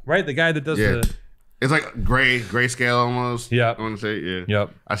the guy that does the. It's like grayscale almost. Yeah, I want to say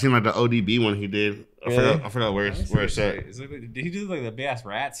Yep. I seen like the ODB one he did. I forgot where it's at. Did he do like the big ass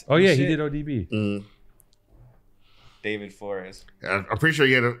rats? Oh yeah, he did ODB. David Flores. I'm pretty sure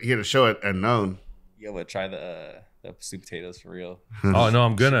he had a show at Known. Yo, but try the sweet potatoes for real. Oh no,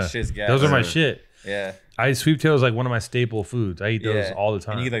 I'm gonna. Shit's gas. Those are my shit. Yeah. I sweet potatoes like one of my staple foods. I eat those all the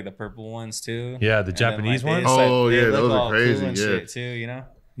time. And you get like the purple ones too. Yeah, the Japanese ones. Oh yeah, those are crazy. Cool yeah, shit too. You know.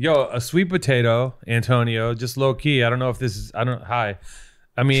 Yo, a sweet potato, Antonio, just low key. I don't know if this is. Hi.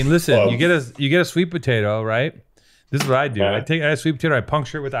 I mean, listen. You get a sweet potato, right? This is what I do. I take a sweet potato, I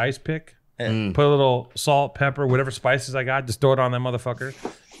puncture it with an ice pick, put a little salt, pepper, whatever spices I got, just throw it on that motherfucker.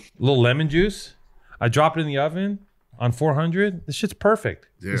 A little lemon juice. I drop it in the oven on 400. This shit's perfect.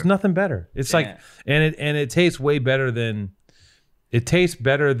 Yeah. There's nothing better. It's like, and it tastes way better than. It tastes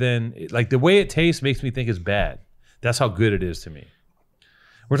better than like the way it tastes makes me think it's bad. That's how good it is to me.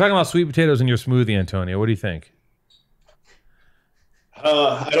 We're talking about sweet potatoes in your smoothie, Antonio. What do you think?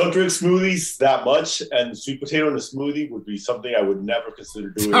 I don't drink smoothies that much, and sweet potato in a smoothie would be something I would never consider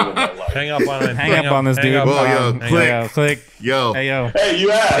doing in my life. Hang up on it. Hang up on this dude. Yo, click. Yo. Hey, yo. Hey,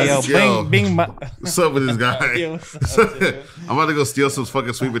 you asked. Yo, bing. What's up with this guy? Yo, what's up, dude? I'm about to go steal some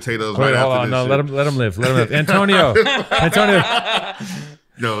fucking sweet potatoes Wait, right hold after on. this No, shit. let him live. Let him live. Antonio.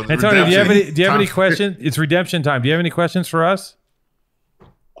 No, Antonio, do you have any questions? It's redemption time. Do you have any questions for us?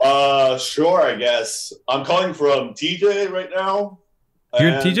 Sure, I guess. I'm calling from TJ right now. You're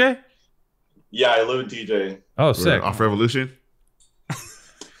in TJ? Yeah, I live in TJ. Oh, sick. Off Revolution? That's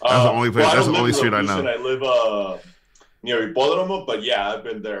the only place. That's the only street I know. I live near Hipódromo, but yeah, I've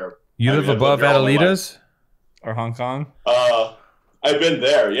been there. You live above Adelitas? Or Hong Kong? I've been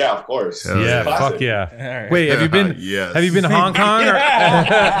there, yeah, of course. Yeah, fuck yeah. Right. Wait, have you been? Yes. Have you been to Hong Kong? Or,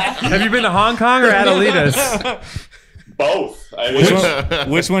 have you been to Hong Kong or Adelitas? Both. I mean,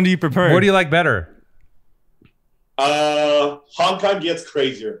 which one do you prefer? What do you like better? Hong Kong gets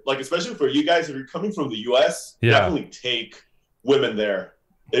crazier. Like, especially for you guys, if you're coming from the US, definitely take women there.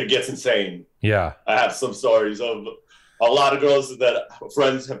 It gets insane. Yeah. I have some stories of a lot of girls that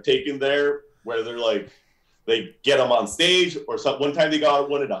friends have taken there where they're like, they get them on stage, or one time they got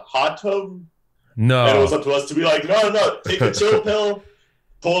one in a hot tub. No. And it was up to us to be like, no, take a chill pill,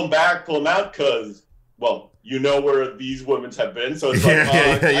 pull them back, pull them out, because, well, you know where these women have been, so it's like,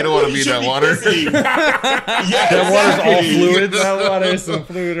 you don't want to be in that water. Yeah, that water's all fluid. That water is some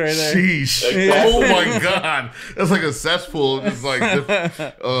fluid right there. Sheesh. Exactly. Oh my god. That's like a cesspool. It's like,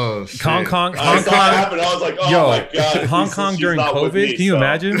 oh shit. Hong Kong. I was like, oh my god. Hong Kong during COVID. Can you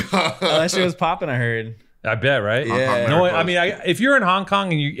imagine? Oh, that shit was popping, I heard. I bet, right? Yeah. No, I mean, if you're in Hong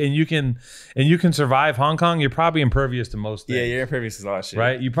Kong and you can survive Hong Kong, you're probably impervious to most things. Yeah, you're impervious to a lot of shit.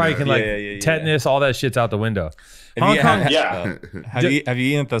 Right? You probably can tetanus, all that shit's out the window. Have Hong Kong, Have you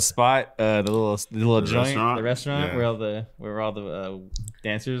eaten at the spot, the little joint, restaurant? the restaurant Yeah. where all the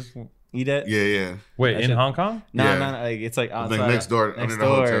dancers eat at? Yeah. Wait, That in shit- Hong Kong? No, Yeah. no, like it's like outside, next door, Next under the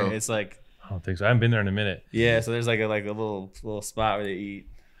door, hotel. it's like I don't think so. I haven't been there in a minute. yeah. So there's like a little spot where they eat.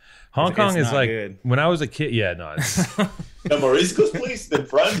 Hong Kong it's is not like good. when I was a kid. Yeah, no. It's, The Moriscos place in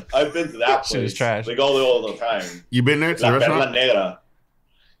front, I've been to that Shit is place. trash. Like all the time. You been there to the La Perla restaurant? Negra.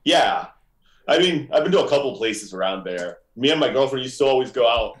 Yeah. I mean, I've been to a couple places around there. Me and my girlfriend used to always go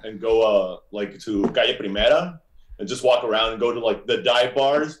out and go like to Calle Primera and just walk around and go to like the dive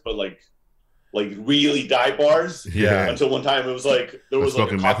bars, but like really dive bars. Yeah. Until one time it was like there was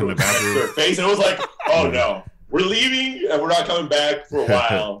like a smoking meth in the cockroach next to bathroom. their face, and it was like, oh no, we're leaving and we're not coming back for a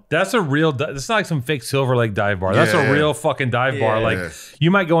while. that's a real. It's not like some fake Silver Lake dive bar. That's Yeah, a real fucking dive bar. Yeah. Like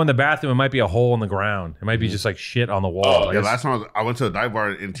you might go in the bathroom, it might be a hole in the ground. It might be just like shit on the wall. Oh, Like, Yeah, it's- last time I went to a dive bar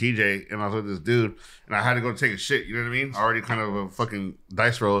in TJ and I was with this dude and I had to go take a shit. You know what I mean? Already kind of a fucking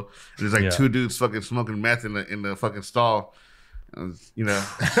dice roll. And there's like Yeah. two dudes fucking smoking meth in the fucking stall. You know.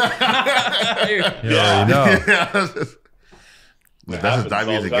 you already know. Yeah. That's as happens divey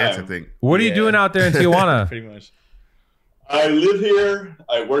all as the it gets, I time. think. What are you Yeah. doing out there in Tijuana? Pretty much. I live here.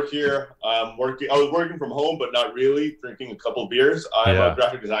 I work here. I was working from home, but not really. Drinking a couple beers. I'm Yeah. a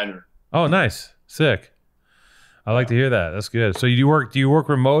graphic designer. Oh, nice, sick. I like to hear that. That's good. So do you work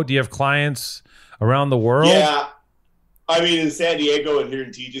remote? Do you have clients around the world? Yeah. I mean, in San Diego and here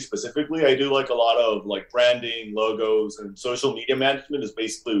in TG specifically, I do like a lot of like branding, logos, and social media management is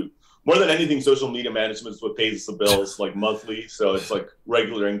basically more than anything. Social media management is what pays us the bills like monthly. So it's like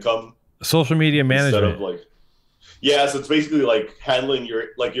regular income Social media instead management. of like, yeah. So it's basically like handling your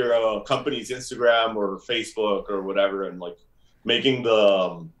company's Instagram or Facebook or whatever, and like making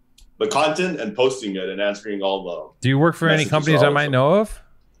the content and posting it and answering all Do you work for any messages companies I all might the- know of?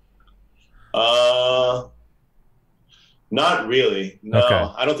 Not really. No,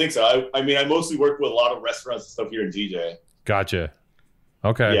 Okay. I don't think so. I mean, I mostly work with a lot of restaurants and stuff here in TJ. Gotcha.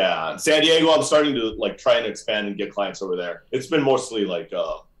 Okay. Yeah, San Diego. I'm starting to like try and expand and get clients over there. It's been mostly like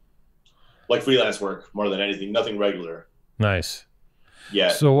like freelance work more than anything. Nothing regular. Nice. Yeah.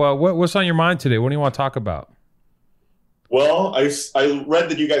 So what's on your mind today? What do you want to talk about? Well, I read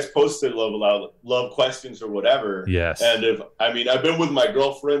that you guys posted love questions or whatever. Yes. And I've been with my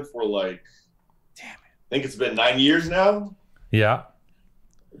girlfriend for like, damn it, I think it's been 9 years now. Yeah.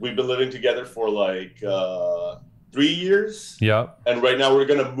 We've been living together for like 3 years. Yep. And right now we're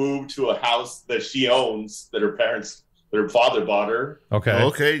gonna move to a house that she owns that her father bought her. Okay.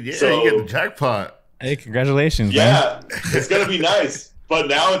 Okay. Yeah. So, you get the jackpot. Hey, congratulations. Yeah, man. It's gonna be nice. But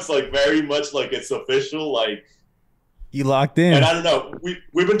now it's like very much like it's official. Like you locked in. And I don't know.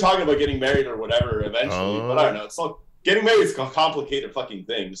 We've been talking about getting married or whatever eventually, but I don't know. It's like getting married is a complicated fucking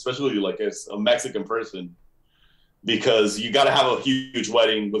thing, especially like as a Mexican person, because you got to have a huge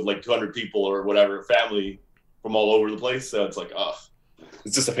wedding with like 200 people or whatever, family from all over the place. So it's like,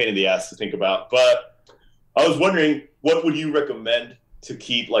 it's just a pain in the ass to think about. But I was wondering, what would you recommend to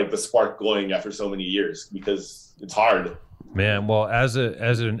keep like the spark going after so many years? Because it's hard. Man, well, as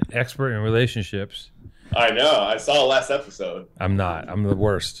an expert in relationships, I know. I saw the last episode. I'm not. I'm the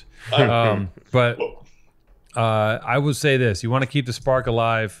worst. But I would say this: you want to keep the spark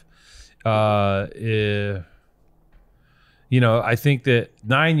alive. I think that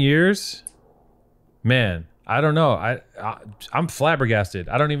 9 years, man. I don't know. I'm flabbergasted.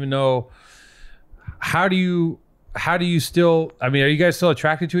 I don't even know. How do you still? I mean, are you guys still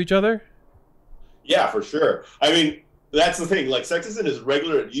attracted to each other? Yeah, for sure. I mean, that's the thing. Like, sex isn't as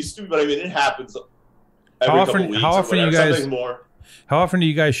regular as it used to, but I mean, it happens. How often do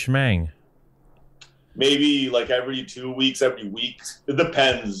you guys schmang? Maybe like every 2 weeks, every week. It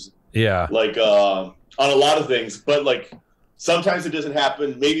depends. Yeah. Like on a lot of things, but like sometimes it doesn't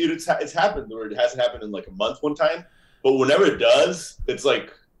happen. Maybe it's happened or it hasn't happened in like a month one time. But whenever it does, it's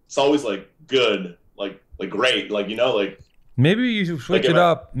always like good, like great, like like. Maybe you switch it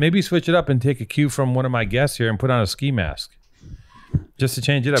up. Maybe switch it up and take a cue from one of my guests here and put on a ski mask. Just to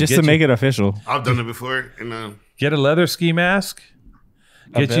change it up. Just to make it official. I've done it before. Get a leather ski mask.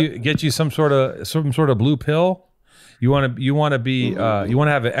 Get you some sort of blue pill. You want to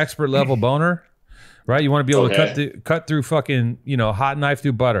have an expert level boner, right? You want to be able to cut through fucking hot knife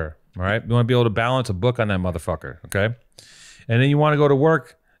through butter. All right. You want to be able to balance a book on that motherfucker. Okay. And then you want to go to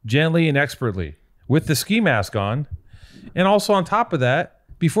work gently and expertly with the ski mask on, and also on top of that,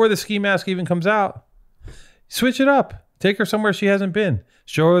 before the ski mask even comes out, switch it up. Take her somewhere she hasn't been.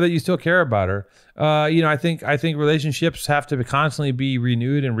 Show her that you still care about her. I think relationships have to constantly be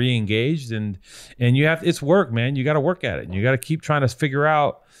renewed and re-engaged, and it's work, man. You got to work at it. And you got to keep trying to figure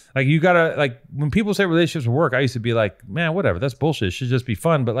out. Like when people say relationships are work, I used to be like, man, whatever, that's bullshit. It should just be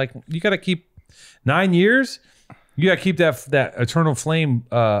fun. But like, you got to keep 9 years. You got to keep that eternal flame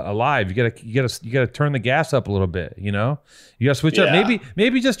alive. You got to turn the gas up a little bit. You got to switch up.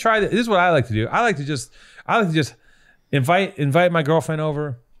 Maybe just try this. This is what I like to do. I like to just invite my girlfriend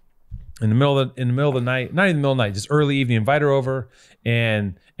over in the middle of the night, not in the middle of the night, just early evening. Invite her over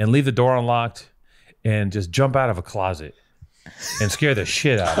and leave the door unlocked and just jump out of a closet and scare the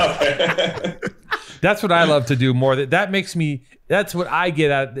shit out of her. That's what I love to do more. That makes me. That's what I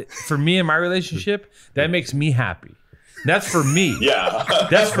get out. For me in my relationship, that makes me happy. That's for me. Yeah.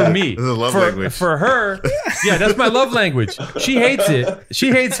 That's for me. This is a love language. For her, yeah, that's my love language. She hates it. She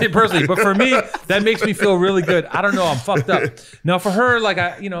hates it personally. But for me, that makes me feel really good. I don't know. I'm fucked up. Now for her, like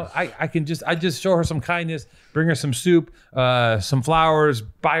I just show her some kindness, bring her some soup, some flowers,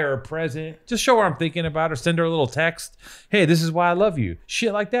 buy her a present. Just show her I'm thinking about her, send her a little text. Hey, this is why I love you.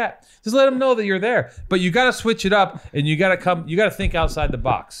 Shit like that. Just let them know that you're there. But you got to switch it up, and you got to think outside the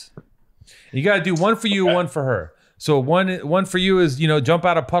box. You got to do one for you, one for her. So one for you is, jump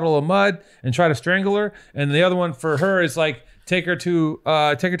out a puddle of mud and try to strangle her. And the other one for her is like, take her to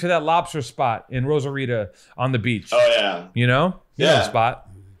that lobster spot in Rosarita on the beach. Oh yeah. You know the spot.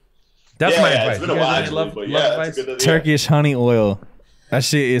 That's my advice. It's been a while, love advice. Turkish honey oil. That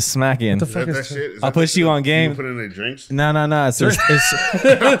shit is smacking. What the fuck is shit? I'll put you on game. You put in their drinks? No. It's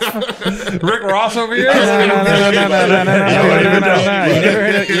Rick Ross over here?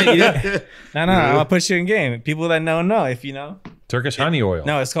 No. I'll put you in game. People that know if you know. Turkish honey oil.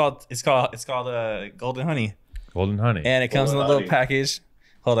 No, it's called golden honey. Golden honey. And it comes in a little package.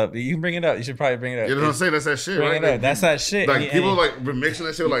 Hold up. You can bring it up. You should probably bring it up. You know what I'm saying? That's that shit, bring right? It up. That's that shit. Like people like been mixing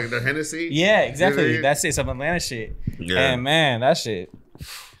that shit with like the Hennessy. Yeah, exactly. That's it. Some Atlanta shit. Yeah. And man, that shit.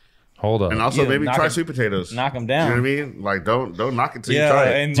 Hold up. And also maybe try sweet potatoes. Knock them down. You know what I mean? Like don't knock it till you try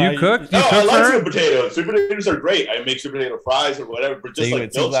it. Do you cook? No, I like sweet potatoes. Sweet potatoes are great. I make sweet potato fries or whatever. But just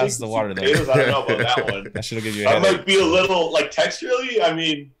like two glasses of water there. Potatoes, I don't know about that one. That should give you a headache. I might be a little like texturally. I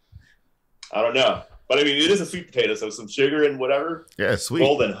mean, I don't know. But I mean, it is a sweet potato, so some sugar and whatever. Yeah, it's sweet.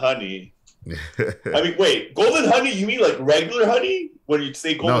 Golden honey. I mean, wait, golden honey? You mean like regular honey? When you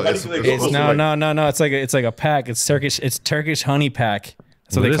say golden honey, no. It's like a pack. It's Turkish honey pack.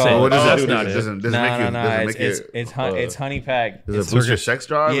 That's what they call it. What does that do? It's honey pack. Does it boost your sex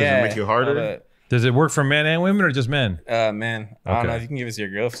drive? Yeah. Does it make you harder? Does it work for men and women or just men? Men. I don't know. You can give it to your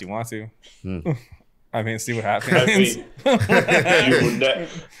girl if you want to. I mean, see what happens.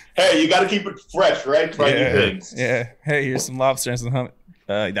 Hey, you got to keep it fresh, right? Try new things. Yeah. Hey, here's some lobster and some honey.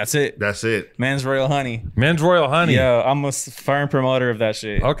 That's it. That's it. Man's Royal Honey. Men's Royal Honey. Yeah, I'm a firm promoter of that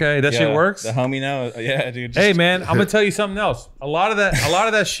shit. Okay, that shit works. The homie knows. Yeah, dude. Hey, man, I'm gonna tell you something else. A lot of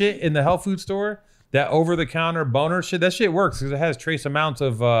that shit in the health food store, that over the counter boner shit, that shit works because it has trace amounts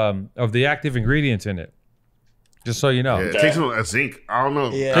of the active ingredients in it. Just so you know. Yeah, it takes some zinc. I don't know.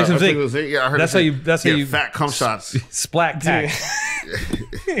 Yeah. Take some zinc. Yeah, I heard that's how you fat cum shots. Splack tack.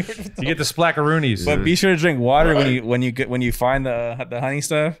 You get the splackaroonies. But be sure to drink water when you find the honey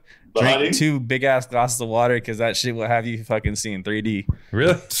stuff. Drink 2 big ass glasses of water because that shit will have you fucking seeing 3D.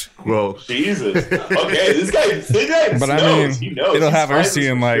 Really? Well, Jesus. Okay, this guy but knows. I mean, He knows. it'll have her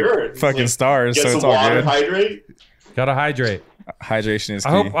seeing like fucking stars. Get so some it's all water, good. hydrate. Gotta hydrate. Hydration is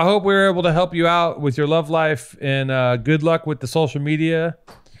key. I hope we were able to help you out with your love life, and good luck with the social media,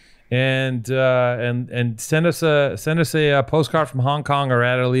 and send us a postcard from Hong Kong or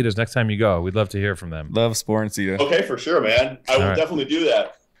Adelitas next time you go. We'd love to hear from them. Love Sport and Cita. Okay, for sure, man. I will definitely do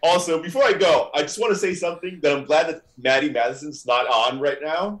that. Also, before I go, I just want to say something that I'm glad that Maddie Madison's not on right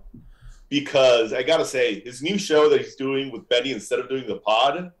now, because I gotta say his new show that he's doing with Benny instead of doing the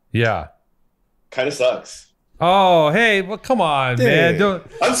pod, kind of sucks. Oh, hey, well, come on, man.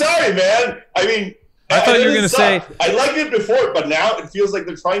 I'm sorry, man. I mean, I thought you were going to say... I liked it before, but now it feels like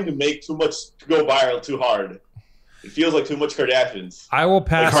they're trying to make too much to go viral too hard. It feels like too much Kardashians. I will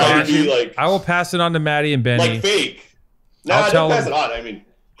pass I will pass it on to Maddie and Benny. Like fake. Nah, don't pass it on. I mean,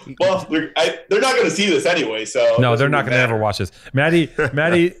 well, they're not going to see this anyway, so... No, they're not going to ever watch this. Maddie's...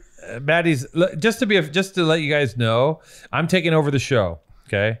 Just to let you guys know, I'm taking over the show,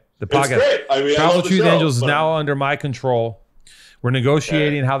 okay? The podcast. It's great. I mean, Travel Truth Angels is now under my control. We're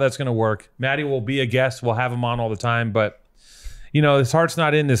negotiating how that's going to work. Maddie will be a guest. We'll have him on all the time, but his heart's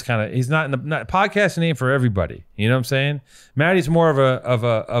not in this kind of. He's not in the podcasting ain't for everybody. You know what I'm saying? Maddie's more of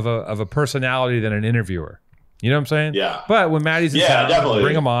a personality than an interviewer. You know what I'm saying? Yeah. But when Maddie's in town, definitely.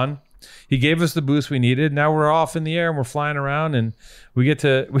 bring him on. He gave us the boost we needed. Now we're off in the air and we're flying around, and we get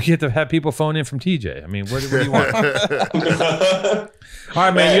to have people phone in from TJ. I mean, what do you want? All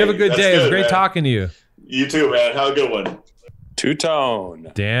right, man. You have a good day. It was great talking to you. You too, man. Have a good one.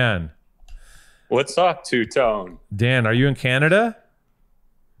 Two-Tone. Dan. What's up, Two-Tone? Dan, are you in Canada?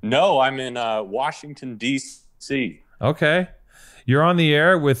 No, I'm in Washington, D.C. Okay. You're on the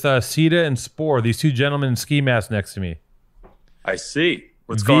air with Cita and Spore, these 2 gentlemen in ski masks next to me. I see.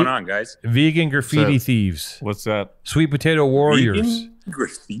 What's going on, guys? Vegan graffiti thieves. What's that? Sweet potato warriors. Vegan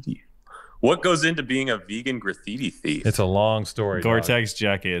graffiti. What goes into being a vegan graffiti thief? It's a long story. Gore-Tex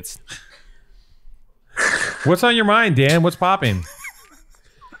jackets. What's on your mind, Dan? What's popping?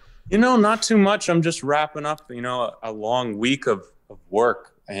 Not too much. I'm just wrapping up, a long week of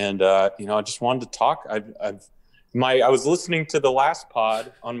work, and I just wanted to talk. I was listening to the last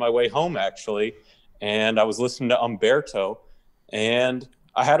pod on my way home, actually, and I was listening to Umberto, and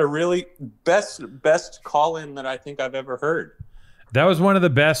I had a really best call-in that I think I've ever heard. That was one of the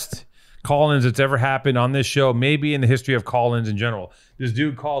best call-ins that's ever happened on this show, maybe in the history of call-ins in general. This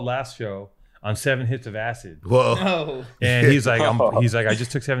dude called last show on 7 hits of acid. Whoa. No. And he's like, I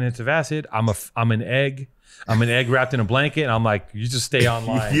just took 7 hits of acid. I'm an egg. I'm an egg wrapped in a blanket. And I'm like, you just stay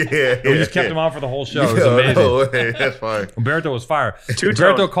online. We just kept him on for the whole show. It was amazing. No way. That's fine. Umberto was fire.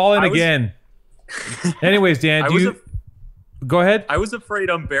 Umberto, call in again. Anyways, Dan, go ahead. I was afraid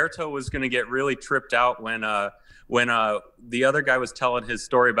Umberto was going to get really tripped out when the other guy was telling his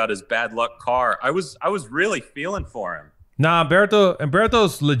story about his bad luck car. I was really feeling for him. Nah,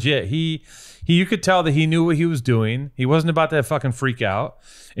 Umberto's legit. You could tell that he knew what he was doing. He wasn't about to fucking freak out,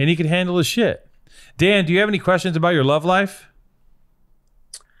 and he could handle his shit. Dan, do you have any questions about your love life?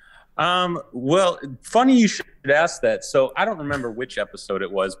 Well, funny you should ask that. So I don't remember which episode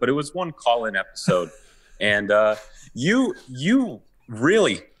it was, but it was one call-in episode, and you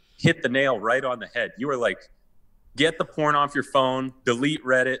really hit the nail right on the head. You were like, get the porn off your phone, delete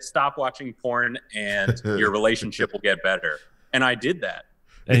Reddit, stop watching porn, and your relationship will get better. And I did that.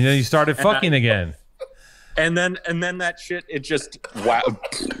 And then you started fucking again. And then that shit, it just wow.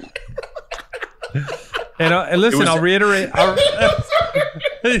 And listen, I'll reiterate.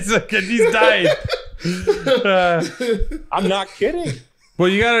 He's dying. I'm not kidding. Well,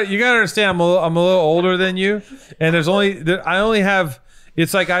 you gotta understand. I'm a little older than you, and I only have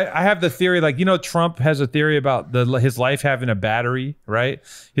It's like I have the theory, like, you know, Trump has a theory about his life having a battery, right?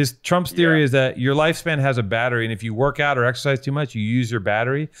 Trump's theory is that your lifespan has a battery, and if you work out or exercise too much, you use your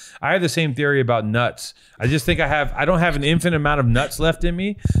battery. I have the same theory about nuts. I just think I don't have an infinite amount of nuts left in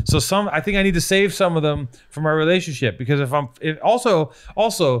me, so I think I need to save some of them for my relationship, because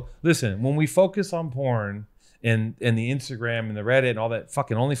also listen, when we focus on porn and the Instagram and the Reddit and all that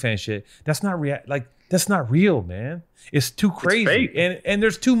fucking OnlyFans shit, that's not real, man. It's too crazy, and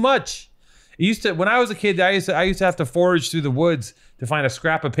there's too much. When I was a kid, I used to have to forage through the woods to find a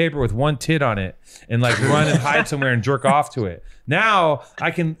scrap of paper with one tit on it and like run and hide somewhere and jerk off to it. Now I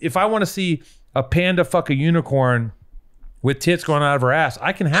can, if I want to see a panda fuck a unicorn with tits going out of her ass,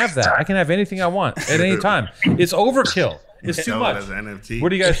 I can have that. I can have anything I want at any time. It's overkill. It's too much. As an NFT. What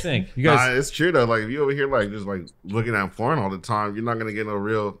do you guys think? You guys, it's true though. Like if you over here like just like looking at porn all the time, you're not gonna get no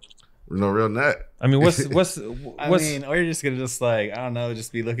real net. I mean, what's I mean, or you're just gonna just like, I don't know,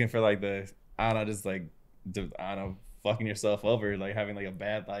 just be looking for like fucking yourself over, like having like a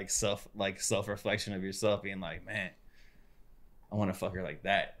bad self reflection of yourself, being like, man, I want to fuck her like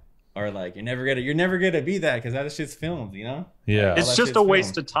that, or like you're never gonna be that because that shit's filmed, you know? Yeah, it's just a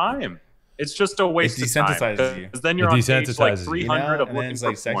waste of time. It's just a waste of time. Because then you're on page like 300 of looking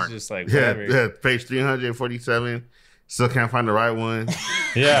for porn. Just like whatever. Page 347. Still can't find the right one.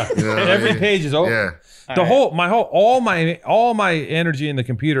 Yeah, you know, every page is over. Yeah. All my energy in the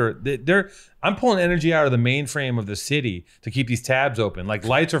computer. I'm pulling energy out of the mainframe of the city to keep these tabs open. Like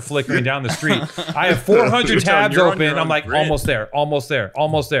lights are flickering down the street. I have 400 tabs open. I'm like, almost there.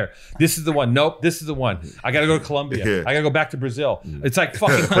 This is the one. Nope, this is the one. I gotta go to Colombia. I gotta go back to Brazil. It's like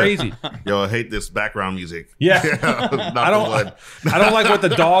fucking crazy. Yo, I hate this background music. Yeah, I don't like what the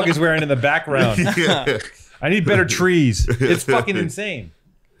dog is wearing in the background. Yeah. I need better trees. It's fucking insane.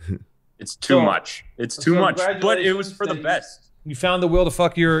 It's too much. It's too much. But it was for the best. You found the will to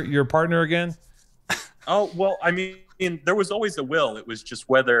fuck your partner again? Oh, well, I mean, there was always a will. It was just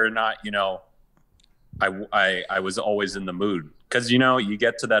whether or not, you know, I was always in the mood. Because, you know, you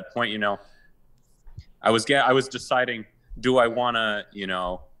get to that point, you know, I was deciding, do I want to, you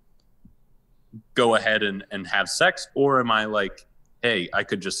know, go ahead and have sex? Or am I like, hey, I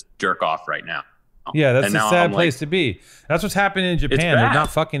could just jerk off right now? Yeah, that's a sad place to be. That's what's happening in Japan. They're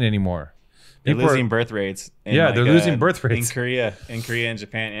not fucking anymore. They're losing birth rates. Yeah, they're losing birth rates in Korea and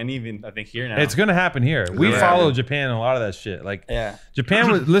Japan, and even I think here now. It's gonna happen here. We follow Japan and a lot of that shit. Like,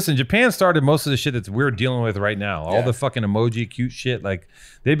 Japan Japan started most of the shit that we're dealing with right now. All the fucking emoji cute shit. Like,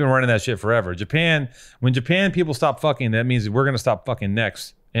 they've been running that shit forever. When Japan people stop fucking, that means we're gonna stop fucking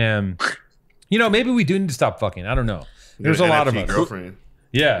next. And you know, maybe we do need to stop fucking. I don't know. There's a lot of us. Girlfriend.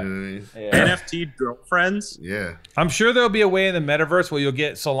 Yeah. NFT girlfriends. Yeah. I'm sure there'll be a way in the metaverse where you'll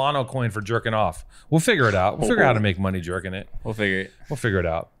get Solano coin for jerking off. We'll figure it out. We'll figure out how to make money jerking it. We'll figure it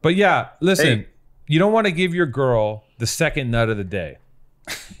out. But yeah, listen, you don't want to give your girl the second nut of the day.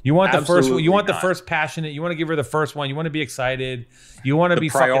 You want the first one. You want the first passionate. You want to give her the first one. You want to be excited. You want to be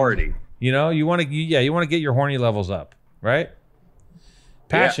priority. Fucking, you know, you want to get your horny levels up, right?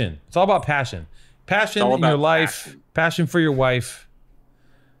 Passion. It's all about passion. Passion in your life. Passion for your wife.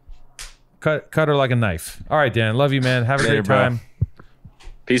 Cut her like a knife. All right, Dan. Love you, man. Have a great time. Bro.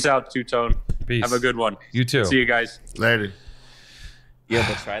 Peace out, Two-Tone. Peace. Have a good one. You too. See you guys later. Yeah,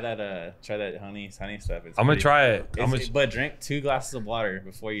 but try that honey stuff. I'm gonna try it. But drink 2 glasses of water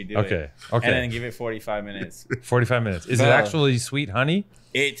before you do it. Okay. And then give it 45 minutes. 45 minutes. Is it actually sweet honey?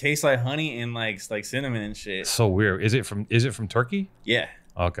 It tastes like honey and like cinnamon and shit. So weird. Is it from Turkey? Yeah.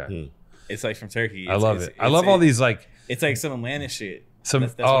 Okay. It's like from Turkey. I love it. I love all these like. It's like some Atlantis shit. Some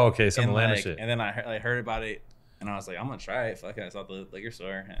Atlanta shit. And then I heard about it, and I was like, I'm gonna try it. Fuck it, I saw the liquor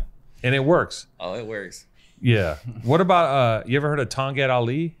store, and it works. Oh, it works. Yeah. What about you ever heard of Tongat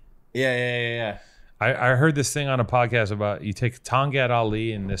Ali? Yeah. I heard this thing on a podcast about you take Tongat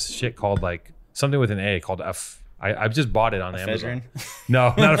Ali and this shit called like something with an A called I just bought it on Amazon.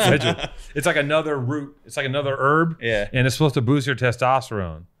 No, not ephedrine. It's like another root. It's like another herb. Yeah. And it's supposed to boost your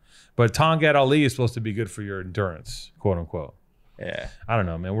testosterone. But Tongat Ali is supposed to be good for your endurance, quote unquote. Yeah, I don't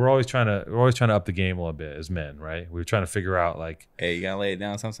know, man. We're always trying to up the game a little bit as men, right? We're trying to figure out like, hey, you gotta lay it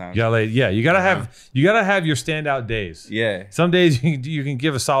down sometimes. You gotta have your standout days. Yeah. Some days you can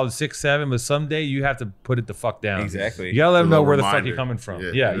give a solid 6, 7, but some day you have to put it the fuck down. Exactly. You gotta let them know where the fuck you're coming from.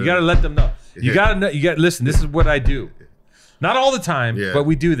 Yeah. You gotta let them know. You gotta know. You got listen. This is what I do. Not all the time, but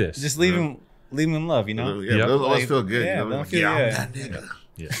we do this. Just leave them in love, you know. Yeah, those always feel good. Yeah, you know? that nigga.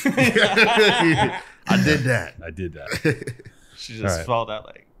 Yeah. I did that. I did that. She just felt out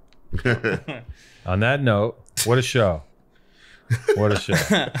like. On that note, what a show. What a show.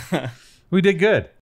 We did good.